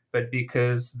access. But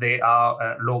because they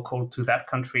are local to that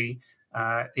country,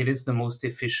 it is the most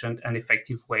efficient and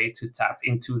effective way to tap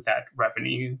into that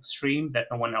revenue stream that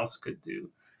no one else could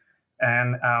do.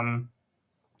 And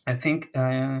I think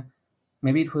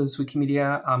maybe it was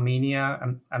Wikimedia Armenia,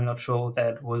 I'm not sure,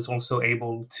 that was also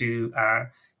able to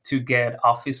get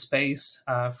office space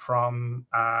from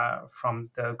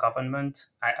the government.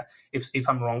 If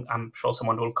I'm wrong, I'm sure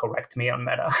someone will correct me on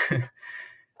Meta.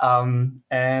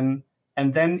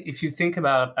 And then if you think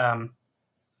about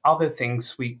other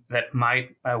things that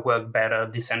might work better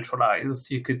decentralized,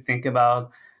 you could think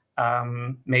about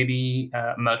maybe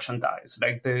merchandise,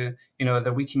 like the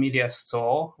Wikimedia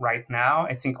store right now.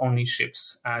 I think only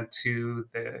ships to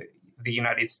the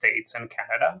United States and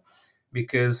Canada,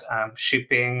 because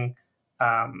shipping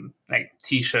like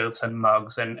T-shirts and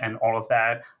mugs and all of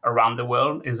that around the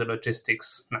world is a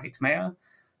logistics nightmare.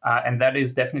 And that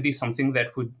is definitely something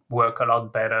that would work a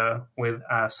lot better with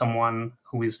someone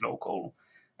who is local.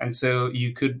 And so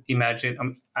you could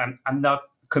imagine, I'm not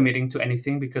committing to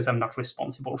anything because I'm not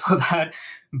responsible for that.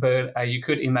 But you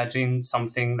could imagine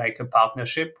something like a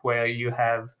partnership where you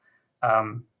have,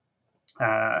 um,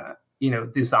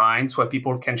 designs where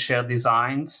people can share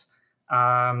designs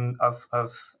of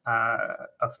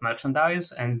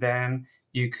merchandise, and then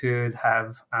you could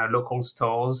have local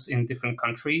stores in different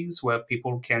countries where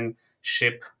people can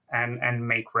ship and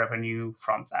make revenue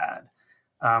from that.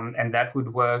 And that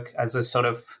would work as a sort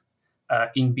of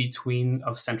in between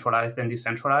of centralized and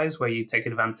decentralized, where you take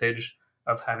advantage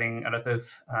of having a lot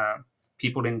of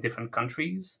people in different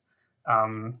countries,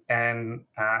 and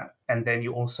then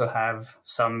you also have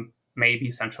some maybe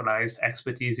centralized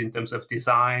expertise in terms of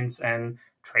designs and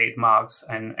trademarks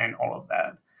and all of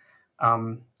that.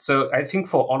 So I think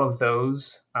for all of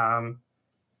those,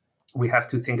 we have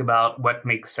to think about what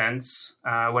makes sense,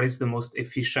 what is the most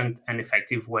efficient and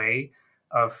effective way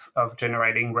of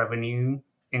generating revenue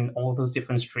in all those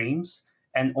different streams,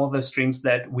 and all the streams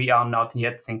that we are not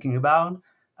yet thinking about,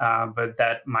 but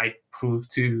that might prove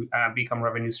to become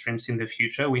revenue streams in the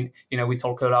future. We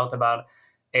talk a lot about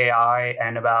AI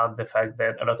and about the fact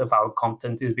that a lot of our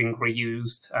content is being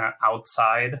reused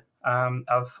outside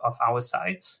of our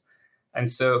sites. And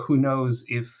so who knows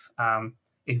if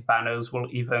banners will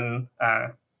even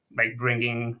like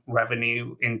bringing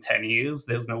revenue in 10 years.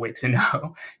 There's no way to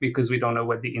know because we don't know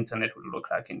what the internet will look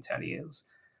like in 10 years.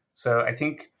 So I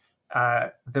think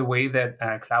the way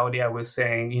that Claudia was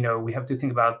saying, we have to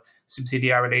think about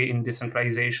subsidiarity in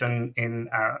decentralization in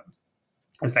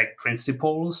as like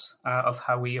principles of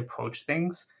how we approach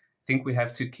things. I think we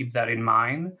have to keep that in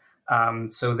mind,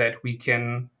 so that we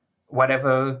can,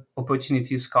 whatever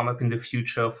opportunities come up in the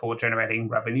future for generating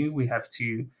revenue, we have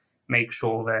to make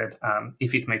sure that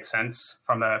if it makes sense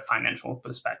from a financial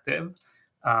perspective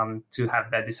to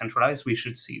have that decentralized, we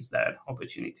should seize that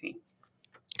opportunity.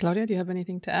 Claudia, do you have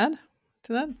anything to add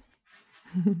to that?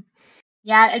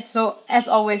 Yeah, so as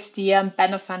always, the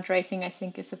banner fundraising, I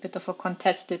think, is a bit of a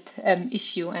contested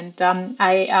issue, and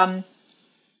I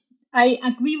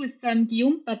agree with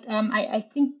Guillaume, but I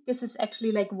think this is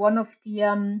actually like one of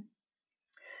the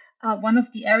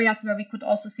areas where we could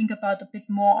also think about a bit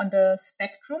more on the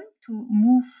spectrum to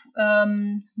move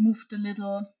the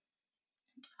little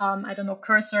I don't know,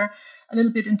 cursor a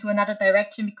little bit into another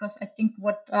direction, because I think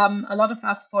what a lot of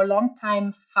us for a long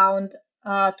time found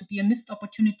to be a missed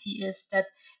opportunity is that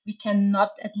we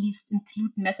cannot at least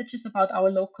include messages about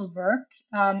our local work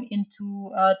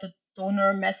into the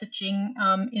donor messaging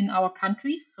in our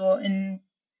countries. So in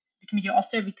Wikimedia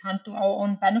Austria, we can't do our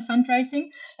own banner fundraising.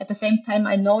 At the same time,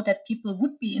 I know that people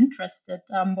would be interested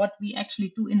what we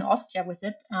actually do in Austria with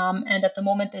it. And at the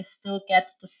moment, they still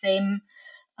get the same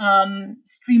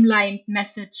streamlined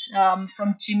message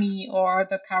from Jimmy or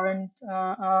the current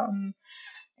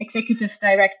executive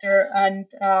director, and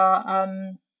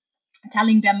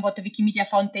telling them what the Wikimedia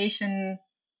Foundation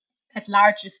at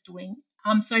large is doing.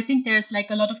 So I think there's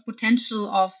like a lot of potential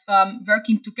of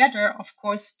working together, of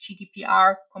course,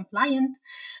 GDPR compliant,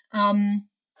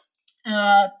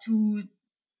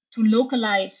 to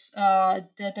localize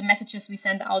the messages we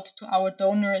send out to our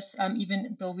donors,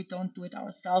 even though we don't do it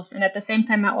ourselves. And at the same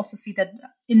time, I also see that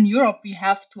in Europe, we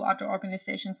have two other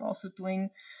organizations also doing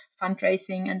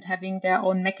fundraising and having their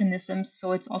own mechanisms.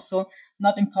 So it's also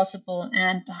not impossible.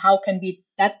 And how can we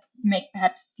that make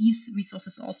perhaps these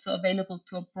resources also available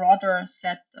to a broader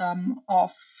set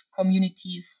of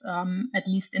communities, at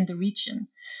least in the region,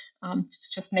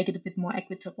 to just make it a bit more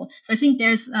equitable. So I think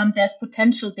there's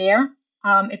potential there.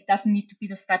 It doesn't need to be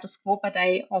the status quo, but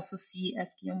I also see,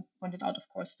 as Guillaume pointed out, of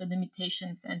course, the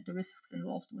limitations and the risks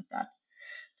involved with that.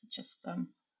 Just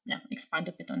expand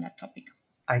a bit on that topic.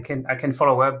 I can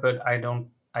follow up, but I don't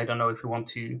know if you want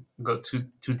to go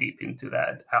too deep into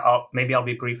that. Maybe I'll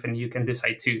be brief, and you can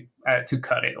decide to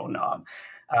cut it or not.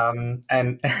 And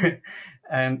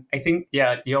and I think,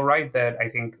 yeah, you're right that I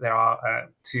think there are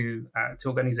two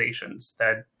organizations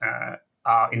that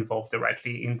are involved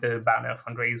directly in the banner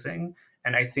fundraising.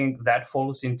 And I think that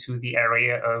falls into the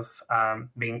area of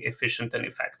being efficient and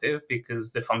effective,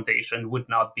 because the foundation would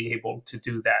not be able to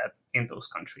do that in those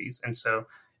countries. And so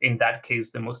in that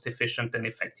case, the most efficient and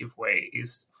effective way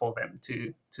is for them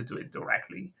to do it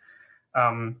directly.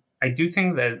 I do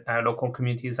think that local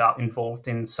communities are involved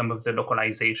in some of the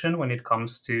localization when it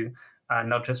comes to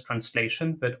not just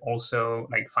translation, but also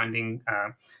like finding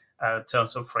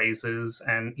terms of phrases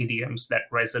and idioms that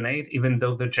resonate, even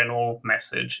though the general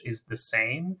message is the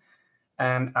same.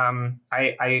 And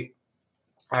I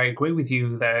agree with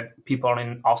you that people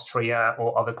in Austria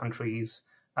or other countries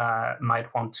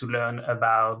might want to learn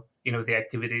about the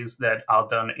activities that are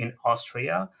done in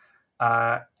Austria.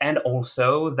 and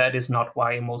also that is not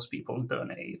why most people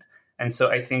donate. And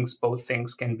so I think both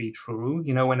things can be true.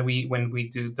 When we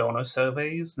do donor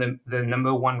surveys, the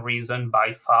number one reason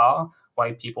by far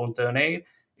why people donate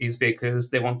is because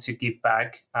they want to give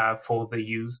back for the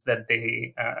use that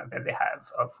they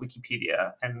have of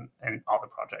Wikipedia and other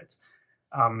projects.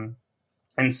 Um,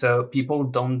 and so people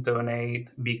don't donate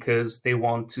because they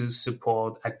want to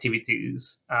support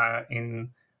activities um,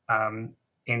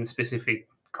 in specific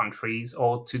countries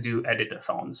or to do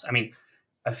editathons. I mean,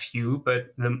 a few,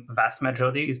 but the vast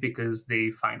majority is because they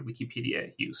find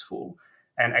Wikipedia useful.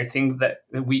 And I think that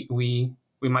we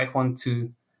might want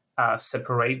to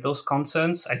separate those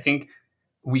concerns. I think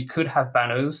we could have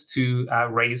banners to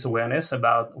raise awareness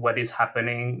about what is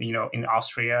happening, in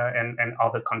Austria and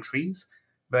other countries.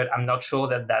 But I'm not sure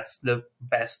that that's the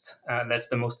best, that's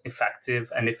the most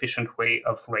effective and efficient way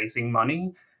of raising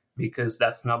money, because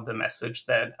that's not the message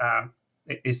that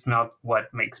it's not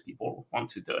what makes people want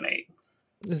to donate.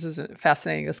 This is a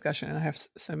fascinating discussion, and I have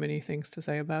so many things to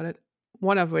say about it.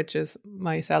 One of which is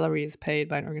my salary is paid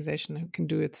by an organization who can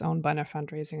do its own banner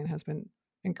fundraising and has been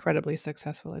incredibly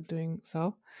successful at doing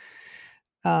so.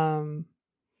 Um,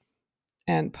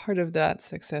 and part of that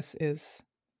success is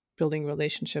building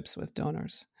relationships with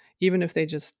donors, even if they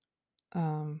just,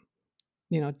 um,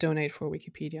 donate for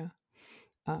Wikipedia.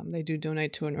 They do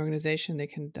donate to an organization. They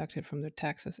can deduct it from their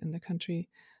taxes in the country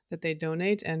that they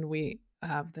donate, and we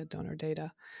have the donor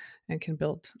data and can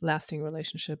build lasting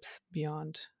relationships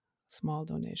beyond small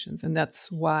donations. And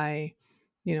that's why,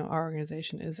 our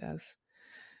organization is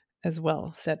as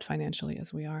well set financially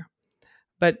as we are.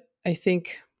 But I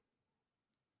think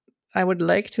I would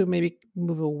like to maybe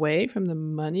move away from the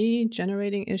money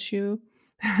generating issue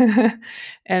and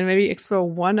maybe explore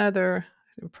one other,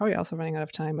 we're probably also running out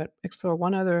of time, but explore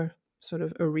one other sort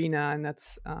of arena. And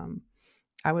that's,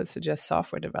 I would suggest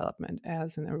software development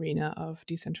as an arena of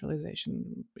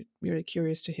decentralization. Really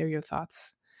curious to hear your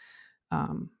thoughts,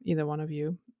 either one of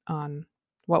you, on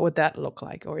what would that look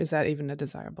like, or is that even a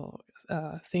desirable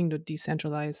thing to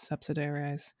decentralize,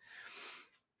 subsidiarize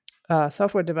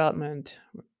software development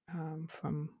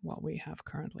from what we have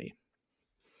currently?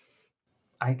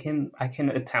 I can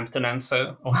attempt an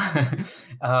answer,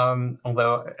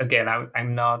 although again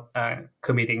I'm not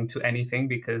committing to anything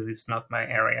because it's not my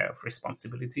area of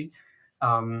responsibility.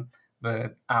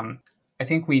 But I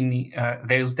think we need.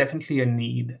 There's definitely a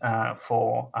need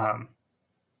for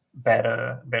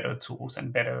better tools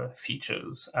and better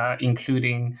features,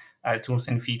 including tools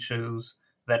and features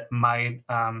that might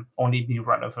only be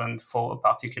relevant for a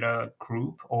particular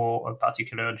group or a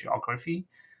particular geography.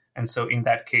 And so, in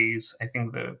that case, I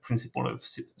think the principle of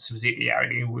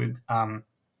subsidiarity would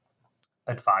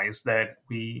advise that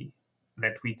we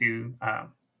do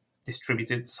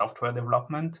distributed software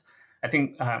development. I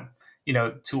think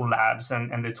Tool Labs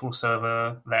and the Tool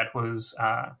Server, that was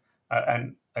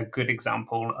a good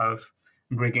example of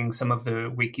bringing some of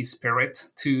the wiki spirit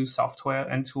to software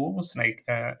and tools, like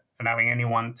allowing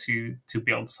anyone to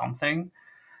build something.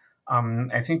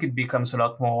 I think it becomes a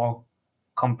lot more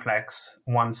complex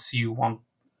once you want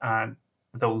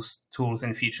those tools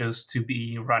and features to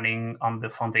be running on the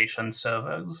foundation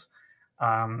servers,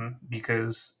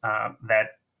 because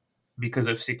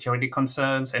of security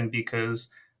concerns and because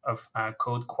of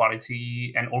code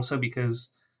quality, and also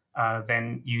because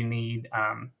then you need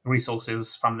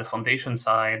resources from the foundation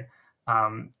side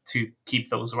to keep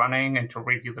those running and to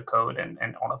review the code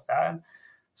and all of that.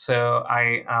 So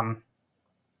I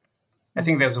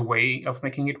think there's a way of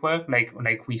making it work,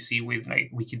 like we see with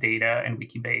like Wikidata and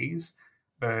Wikibase,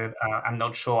 but I'm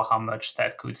not sure how much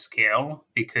that could scale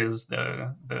because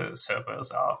the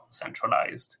servers are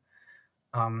centralized.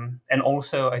 And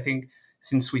also, I think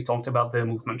since we talked about the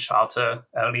movement charter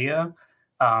earlier,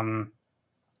 um,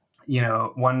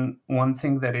 one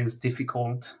thing that is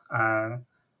difficult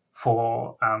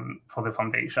for the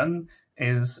foundation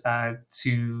is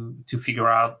to figure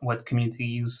out what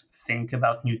communities think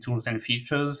about new tools and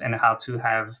features and how to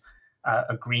have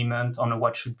agreement on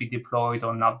what should be deployed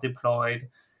or not deployed.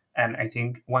 And I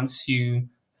think once you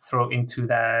throw into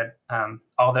that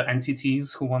other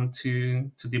entities who want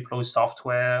to deploy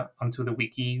software onto the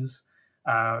wikis,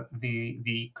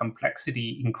 the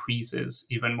complexity increases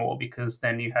even more, because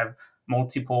then you have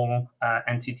multiple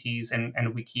entities and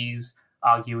wikis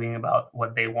arguing about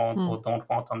what they want or don't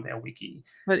want on their wiki.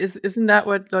 But isn't that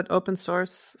what open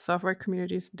source software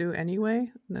communities do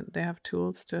anyway? That they have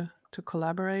tools to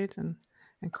collaborate and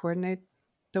coordinate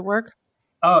the work?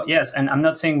 Oh yes, and I'm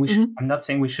not saying Hmm. I'm not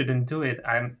saying we shouldn't do it.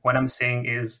 What I'm saying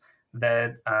is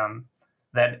that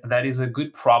that is a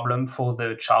good problem for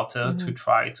the charter to Hmm.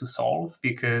 try to solve,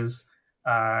 because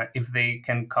if they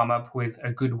can come up with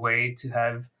a good way to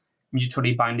have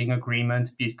mutually binding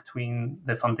agreement between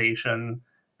the foundation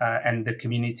and the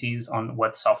communities on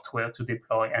what software to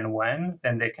deploy and when,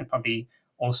 then they can probably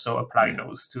also apply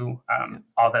those to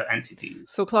other entities.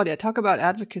 So Claudia, talk about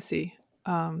advocacy.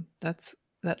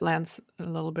 That lands a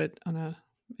little bit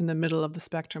in the middle of the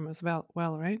spectrum as well,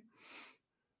 right?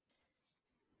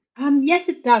 Yes,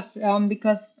 it does,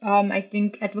 because I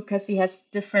think advocacy has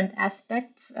different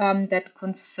aspects that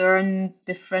concern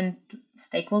different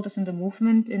stakeholders in the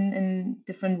movement in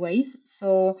different ways.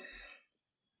 So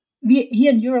we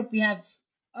here in Europe we have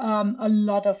a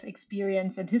lot of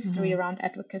experience and history around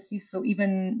advocacy. So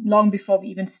even long before we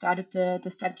even started the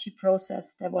strategy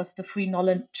process, there was the Free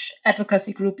Knowledge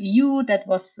Advocacy Group EU that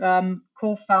was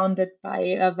co-founded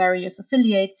by various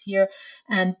affiliates here,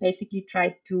 and basically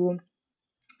tried to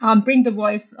bring the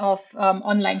voice of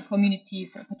online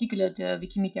communities, in particular the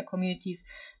Wikimedia communities,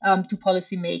 to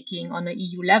policy making on an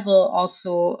EU level.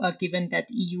 Also, given that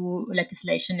EU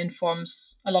legislation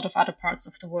informs a lot of other parts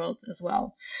of the world as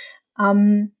well.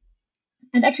 And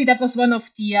actually, that was one of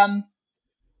the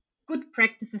good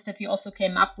practices that we also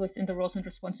came up with in the roles and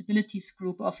responsibilities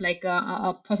group, of like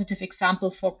a positive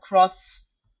example for cross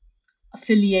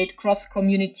affiliate, cross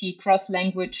community, cross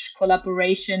language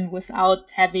collaboration without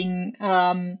having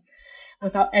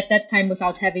without at that time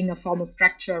without having a formal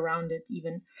structure around it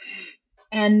even.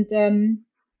 And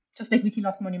just like Wiki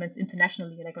Loves Monuments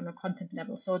internationally, like on a content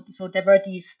level. So there were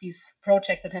these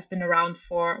projects that have been around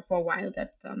for a while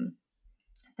that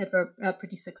were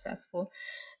pretty successful.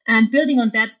 And building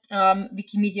on that,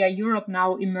 Wikimedia Europe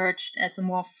now emerged as a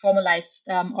more formalized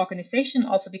organization,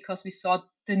 also because we saw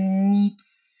the need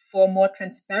for more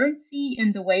transparency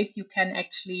in the ways you can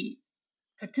actually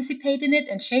participate in it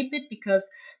and shape it, because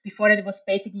before that it was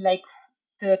basically like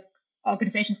the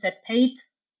organizations that paid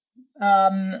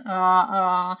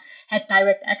had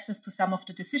direct access to some of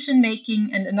the decision making,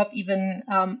 and not even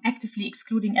actively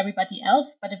excluding everybody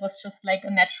else, but it was just like a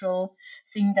natural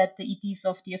thing that the EDs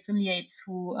of the affiliates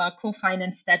who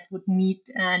co-finance that would meet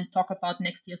and talk about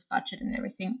next year's budget and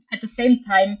everything. At the same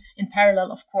time, in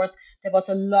parallel, of course, there was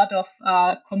a lot of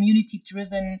community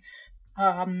driven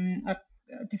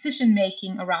decision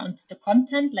making around the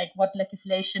content, like what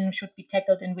legislation should be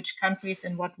tackled in which countries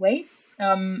in what ways.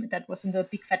 That was in the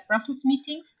big fat Brussels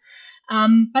meetings.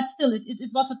 But still,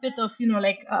 it was a bit of,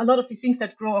 like a lot of these things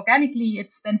that grow organically.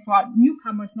 It's then for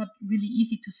newcomers not really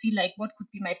easy to see, like, what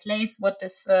could be my place, what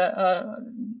is a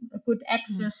good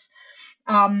access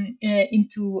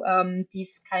into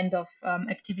these kind of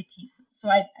activities. So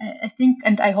I think,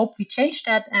 and I hope we change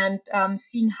that, and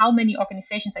seeing how many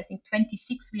organizations, I think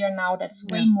 26 we are now, that's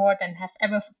way more than have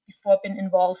ever before been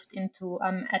involved into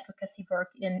advocacy work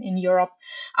in Europe,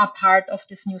 are part of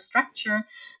this new structure.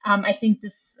 I think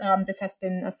this has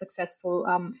been a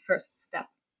successful first step.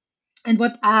 And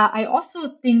what I also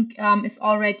think is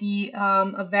already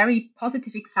a very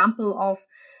positive example of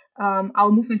our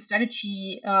movement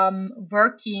strategy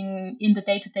working in the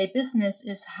day-to-day business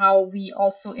is how we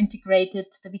also integrated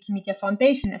the Wikimedia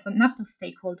Foundation as another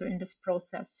stakeholder in this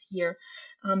process here,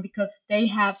 because they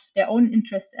have their own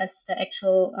interests as the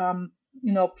actual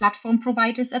platform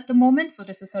providers at the moment. So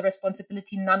this is a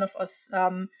responsibility none of us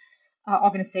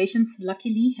organizations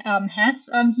luckily has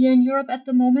here in Europe at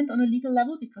the moment on a legal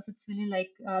level, because it's really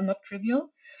like not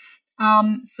trivial.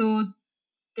 So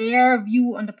their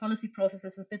view on the policy process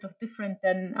is a bit of different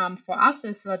than for us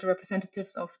as the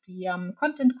representatives of the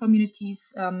content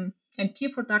communities and peer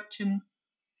production.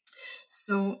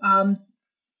 So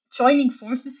joining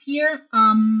forces here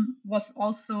was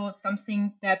also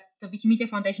something that the Wikimedia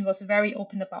Foundation was very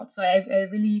open about. So I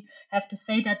really have to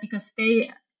say that, because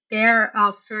their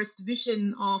first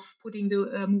vision of putting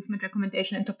the movement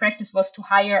recommendation into practice was to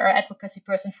hire an advocacy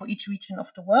person for each region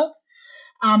of the world.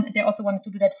 They also wanted to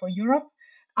do that for Europe.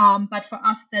 But for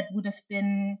us, that would have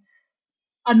been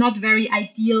a not very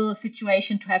ideal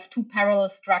situation to have two parallel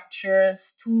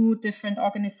structures, two different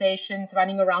organizations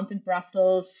running around in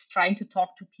Brussels, trying to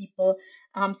talk to people.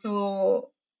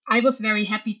 So I was very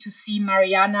happy to see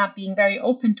Mariana being very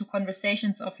open to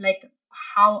conversations of like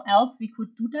how else we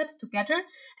could do that together.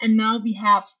 And now we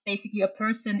have basically a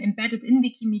person embedded in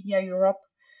Wikimedia Europe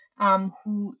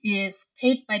who is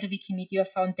paid by the Wikimedia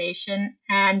Foundation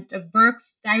and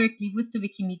works directly with the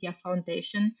Wikimedia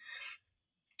Foundation,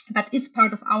 but is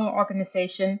part of our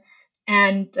organization,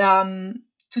 and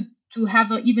to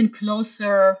have an even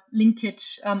closer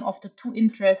linkage of the two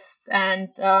interests and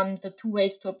the two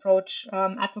ways to approach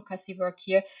advocacy work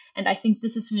here. And I think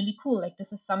this is really cool. Like,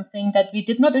 this is something that we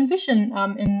did not envision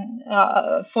in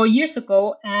 4 years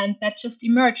ago, and that just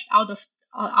emerged out of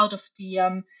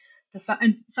the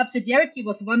And subsidiarity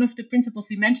was one of the principles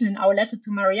we mentioned in our letter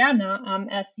to Mariana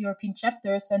as European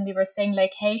chapters, when we were saying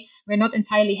like, hey, we're not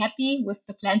entirely happy with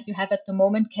the plans you have at the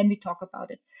moment. Can we talk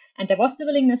about it? And there was the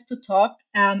willingness to talk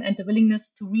and the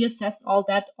willingness to reassess all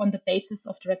that on the basis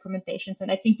of the recommendations.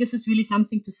 And I think this is really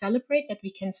something to celebrate, that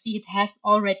we can see it has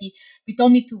already, we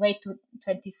don't need to wait to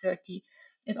 2030.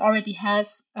 It already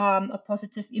has a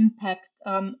positive impact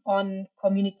on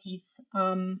communities.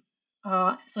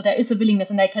 So there is a willingness,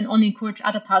 and I can only encourage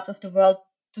other parts of the world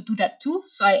to do that too.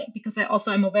 So because I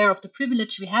also am aware of the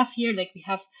privilege we have here, like we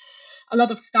have a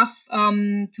lot of stuff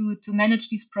to manage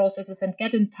these processes and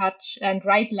get in touch and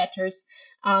write letters.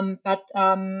 But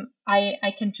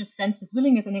I can just sense this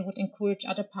willingness, and I would encourage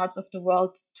other parts of the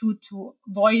world to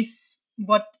voice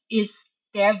what is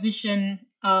their vision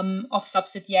of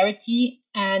subsidiarity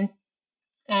and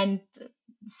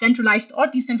centralized or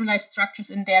decentralized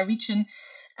structures in their region,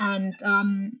 and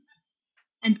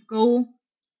go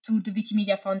to the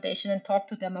Wikimedia Foundation and talk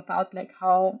to them about like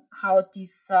how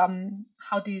this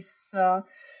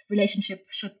relationship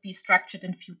should be structured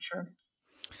in future.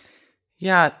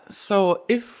 Yeah, so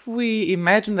if we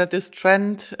imagine that this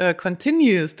trend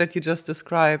continues that you just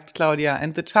described, Claudia,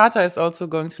 and the Charter is also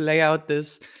going to lay out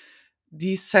this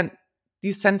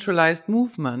decentralized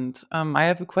movement, I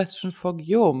have a question for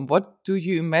Guillaume. What do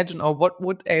you imagine, or what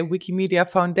would a Wikimedia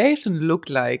Foundation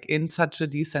look like in such a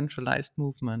decentralized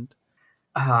movement?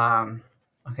 Um,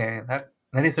 okay, that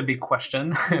is a big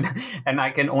question, and I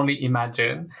can only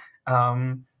imagine.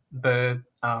 But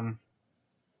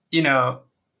you know,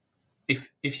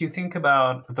 if you think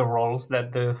about the roles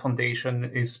that the foundation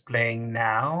is playing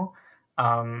now,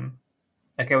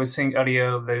 like I was saying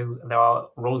earlier, there are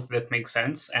roles that make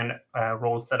sense and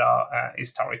roles that are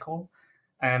historical.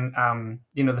 And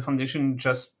the foundation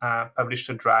just published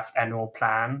a draft annual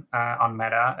plan on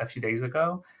Meta a few days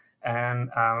ago, and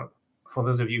for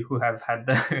those of you who have had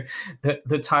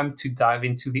the time to dive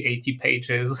into the 80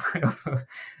 pages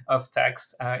of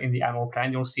text in the annual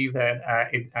plan, you'll see that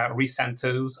it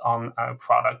recenters on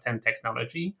product and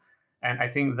technology. And I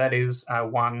think that is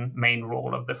one main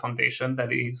role of the foundation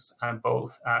that is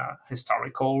both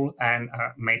historical and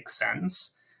makes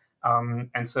sense.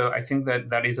 And so I think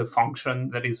that is a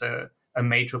function, that is a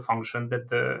major function that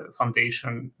the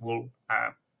foundation will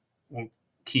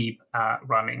keep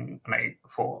running like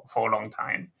for a long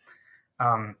time.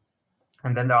 And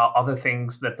then there are other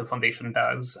things that the foundation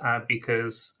does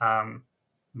because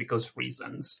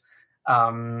reasons,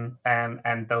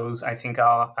 and those I think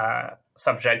are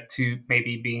subject to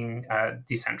maybe being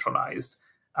decentralized.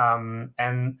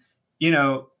 And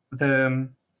the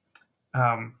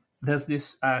there's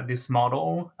this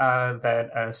model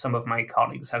that some of my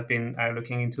colleagues have been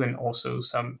looking into, and also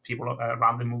some people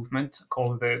around the movement,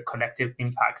 called the collective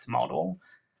impact model,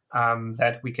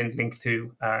 that we can link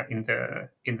to in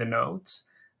the notes.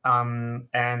 And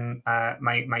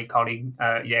my colleague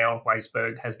Yael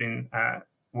Weisberg has been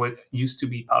what used to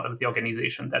be part of the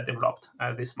organization that developed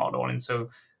this model, and so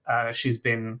she's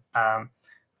been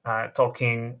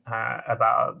talking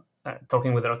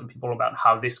with a lot of people about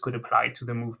how this could apply to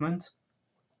the movement.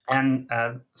 And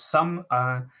an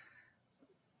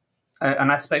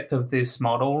aspect of this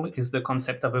model is the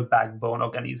concept of a backbone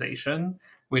organization,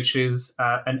 which is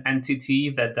an entity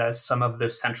that does some of the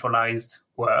centralized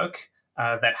work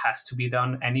that has to be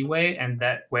done anyway, and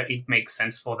that where it makes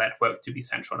sense for that work to be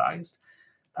centralized.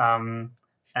 And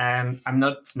I'm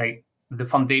not like, the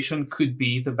foundation could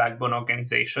be the backbone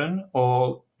organization,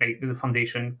 or like the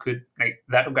foundation could, like,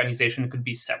 that organization could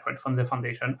be separate from the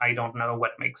foundation. I don't know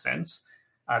what makes sense.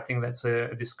 I think that's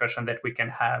a discussion that we can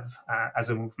have as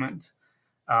a movement.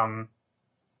 And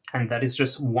that is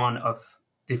just one of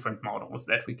different models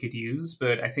that we could use.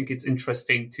 But I think it's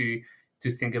interesting to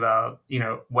think about,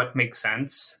 what makes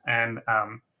sense, and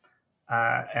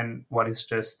what is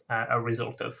just a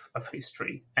result of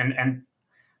history. And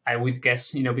I would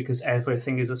guess, because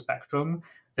everything is a spectrum,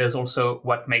 there's also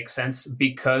what makes sense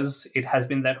because it has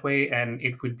been that way, and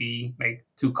it would be like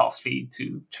too costly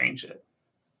to change it.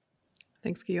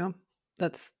 Thanks, Guillaume.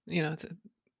 That's,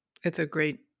 it's a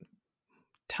great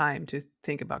time to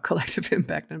think about collective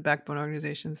impact and backbone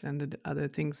organizations and the other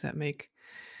things that make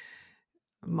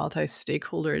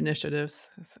multi-stakeholder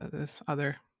initiatives, this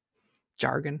other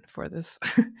jargon for this,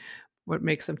 what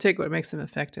makes them tick, what makes them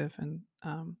effective. And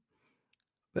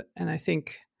I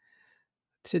think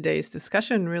today's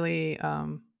discussion really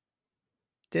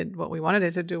did what we wanted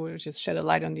it to do, which is shed a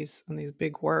light on these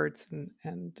big words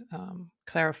and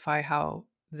clarify how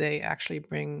they actually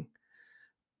bring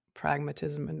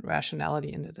pragmatism and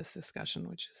rationality into this discussion,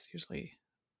 which is usually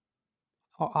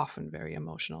or often very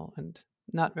emotional and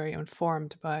not very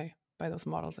informed by by those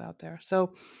models out there.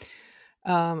 So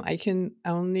I can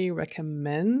only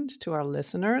recommend to our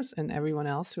listeners and everyone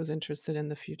else who's interested in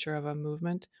the future of a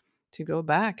movement to go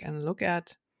back and look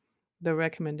at the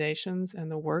recommendations and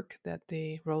the work that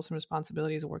the Roles and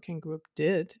Responsibilities Working Group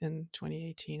did in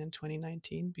 2018 and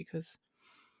 2019, because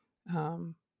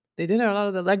they did a lot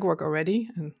of the legwork already,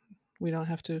 and we don't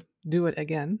have to do it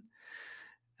again.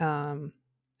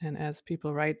 And as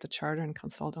people write the charter and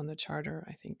consult on the charter,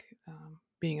 I think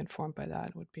being informed by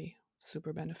that would be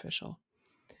super beneficial.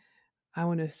 I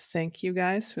want to thank you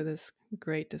guys for this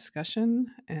great discussion,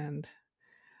 and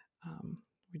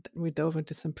we dove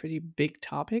into some pretty big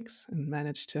topics and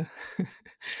managed to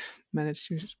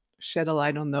shed a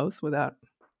light on those without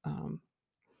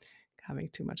having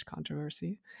too much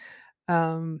controversy.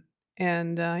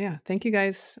 Yeah, thank you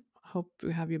guys. Hope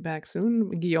we have you back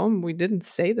soon. Guillaume, we didn't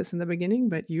say this in the beginning,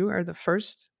 but you are the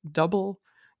first double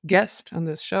guest on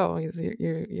this show.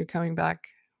 You're coming back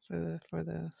for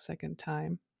the second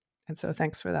time, and so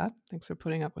thanks for that. Thanks for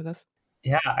putting up with us.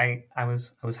 Yeah, I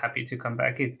was happy to come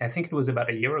back. I think it was about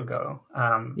a year ago.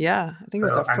 Yeah, I think it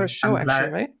was our first show, actually,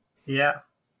 right? Yeah.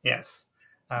 Yes.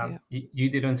 You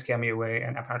didn't scare me away,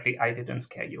 and apparently I didn't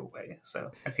scare you away.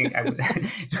 So I think I would.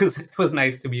 It was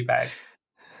nice to be back.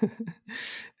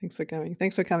 Thanks for coming.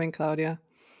 Thanks for coming, Claudia.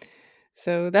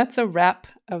 So that's a wrap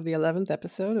of the 11th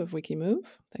episode of Wikimove.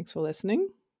 Thanks for listening.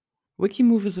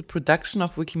 Wikimove is a production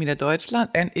of Wikimedia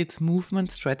Deutschland and its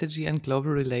movement, strategy, and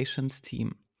global relations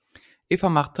team. Eva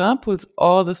Martin pulls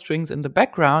all the strings in the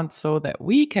background so that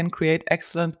we can create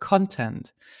excellent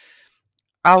content.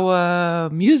 Our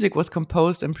music was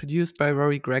composed and produced by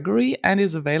Rory Gregory and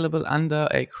is available under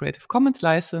a Creative Commons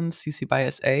license, CC by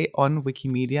SA, on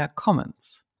Wikimedia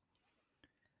Commons.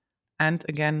 And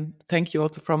again, thank you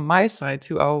also from my side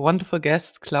to our wonderful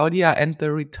guests, Claudia, and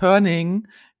the returning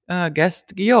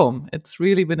guest, Guillaume. It's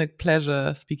really been a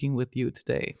pleasure speaking with you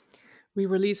today. We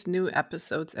release new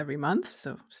episodes every month,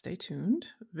 so stay tuned.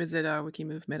 Visit our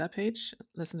Wikimove meta page,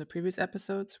 listen to previous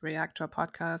episodes, react to our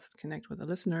podcast, connect with the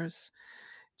listeners,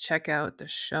 check out the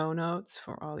show notes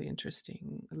for all the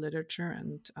interesting literature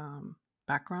and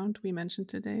background we mentioned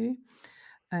today.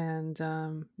 And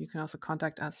you can also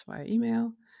contact us via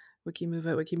email,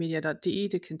 wikimove@wikimedia.de,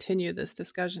 to continue this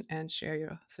discussion and share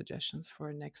your suggestions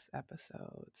for next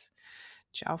episodes.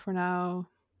 Ciao for now.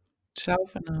 Ciao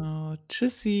for now.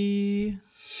 Tschüssi.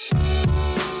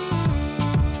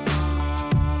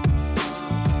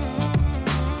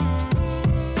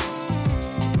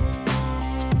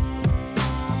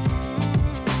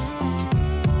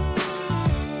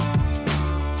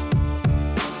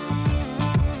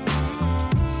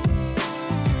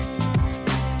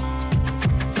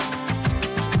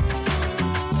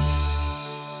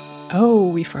 Oh,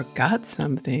 we forgot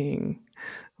something.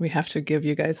 We have to give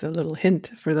you guys a little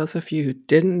hint for those of you who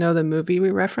didn't know the movie we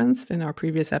referenced in our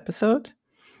previous episode.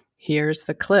 Here's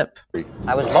the clip.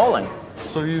 I was bowling.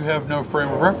 So you have no frame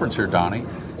of reference here, Donnie.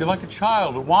 You're like a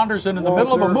child who wanders into the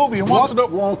middle of a movie and wants to know...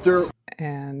 Walter.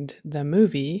 And the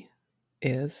movie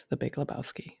is The Big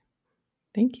Lebowski.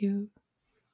 Thank you.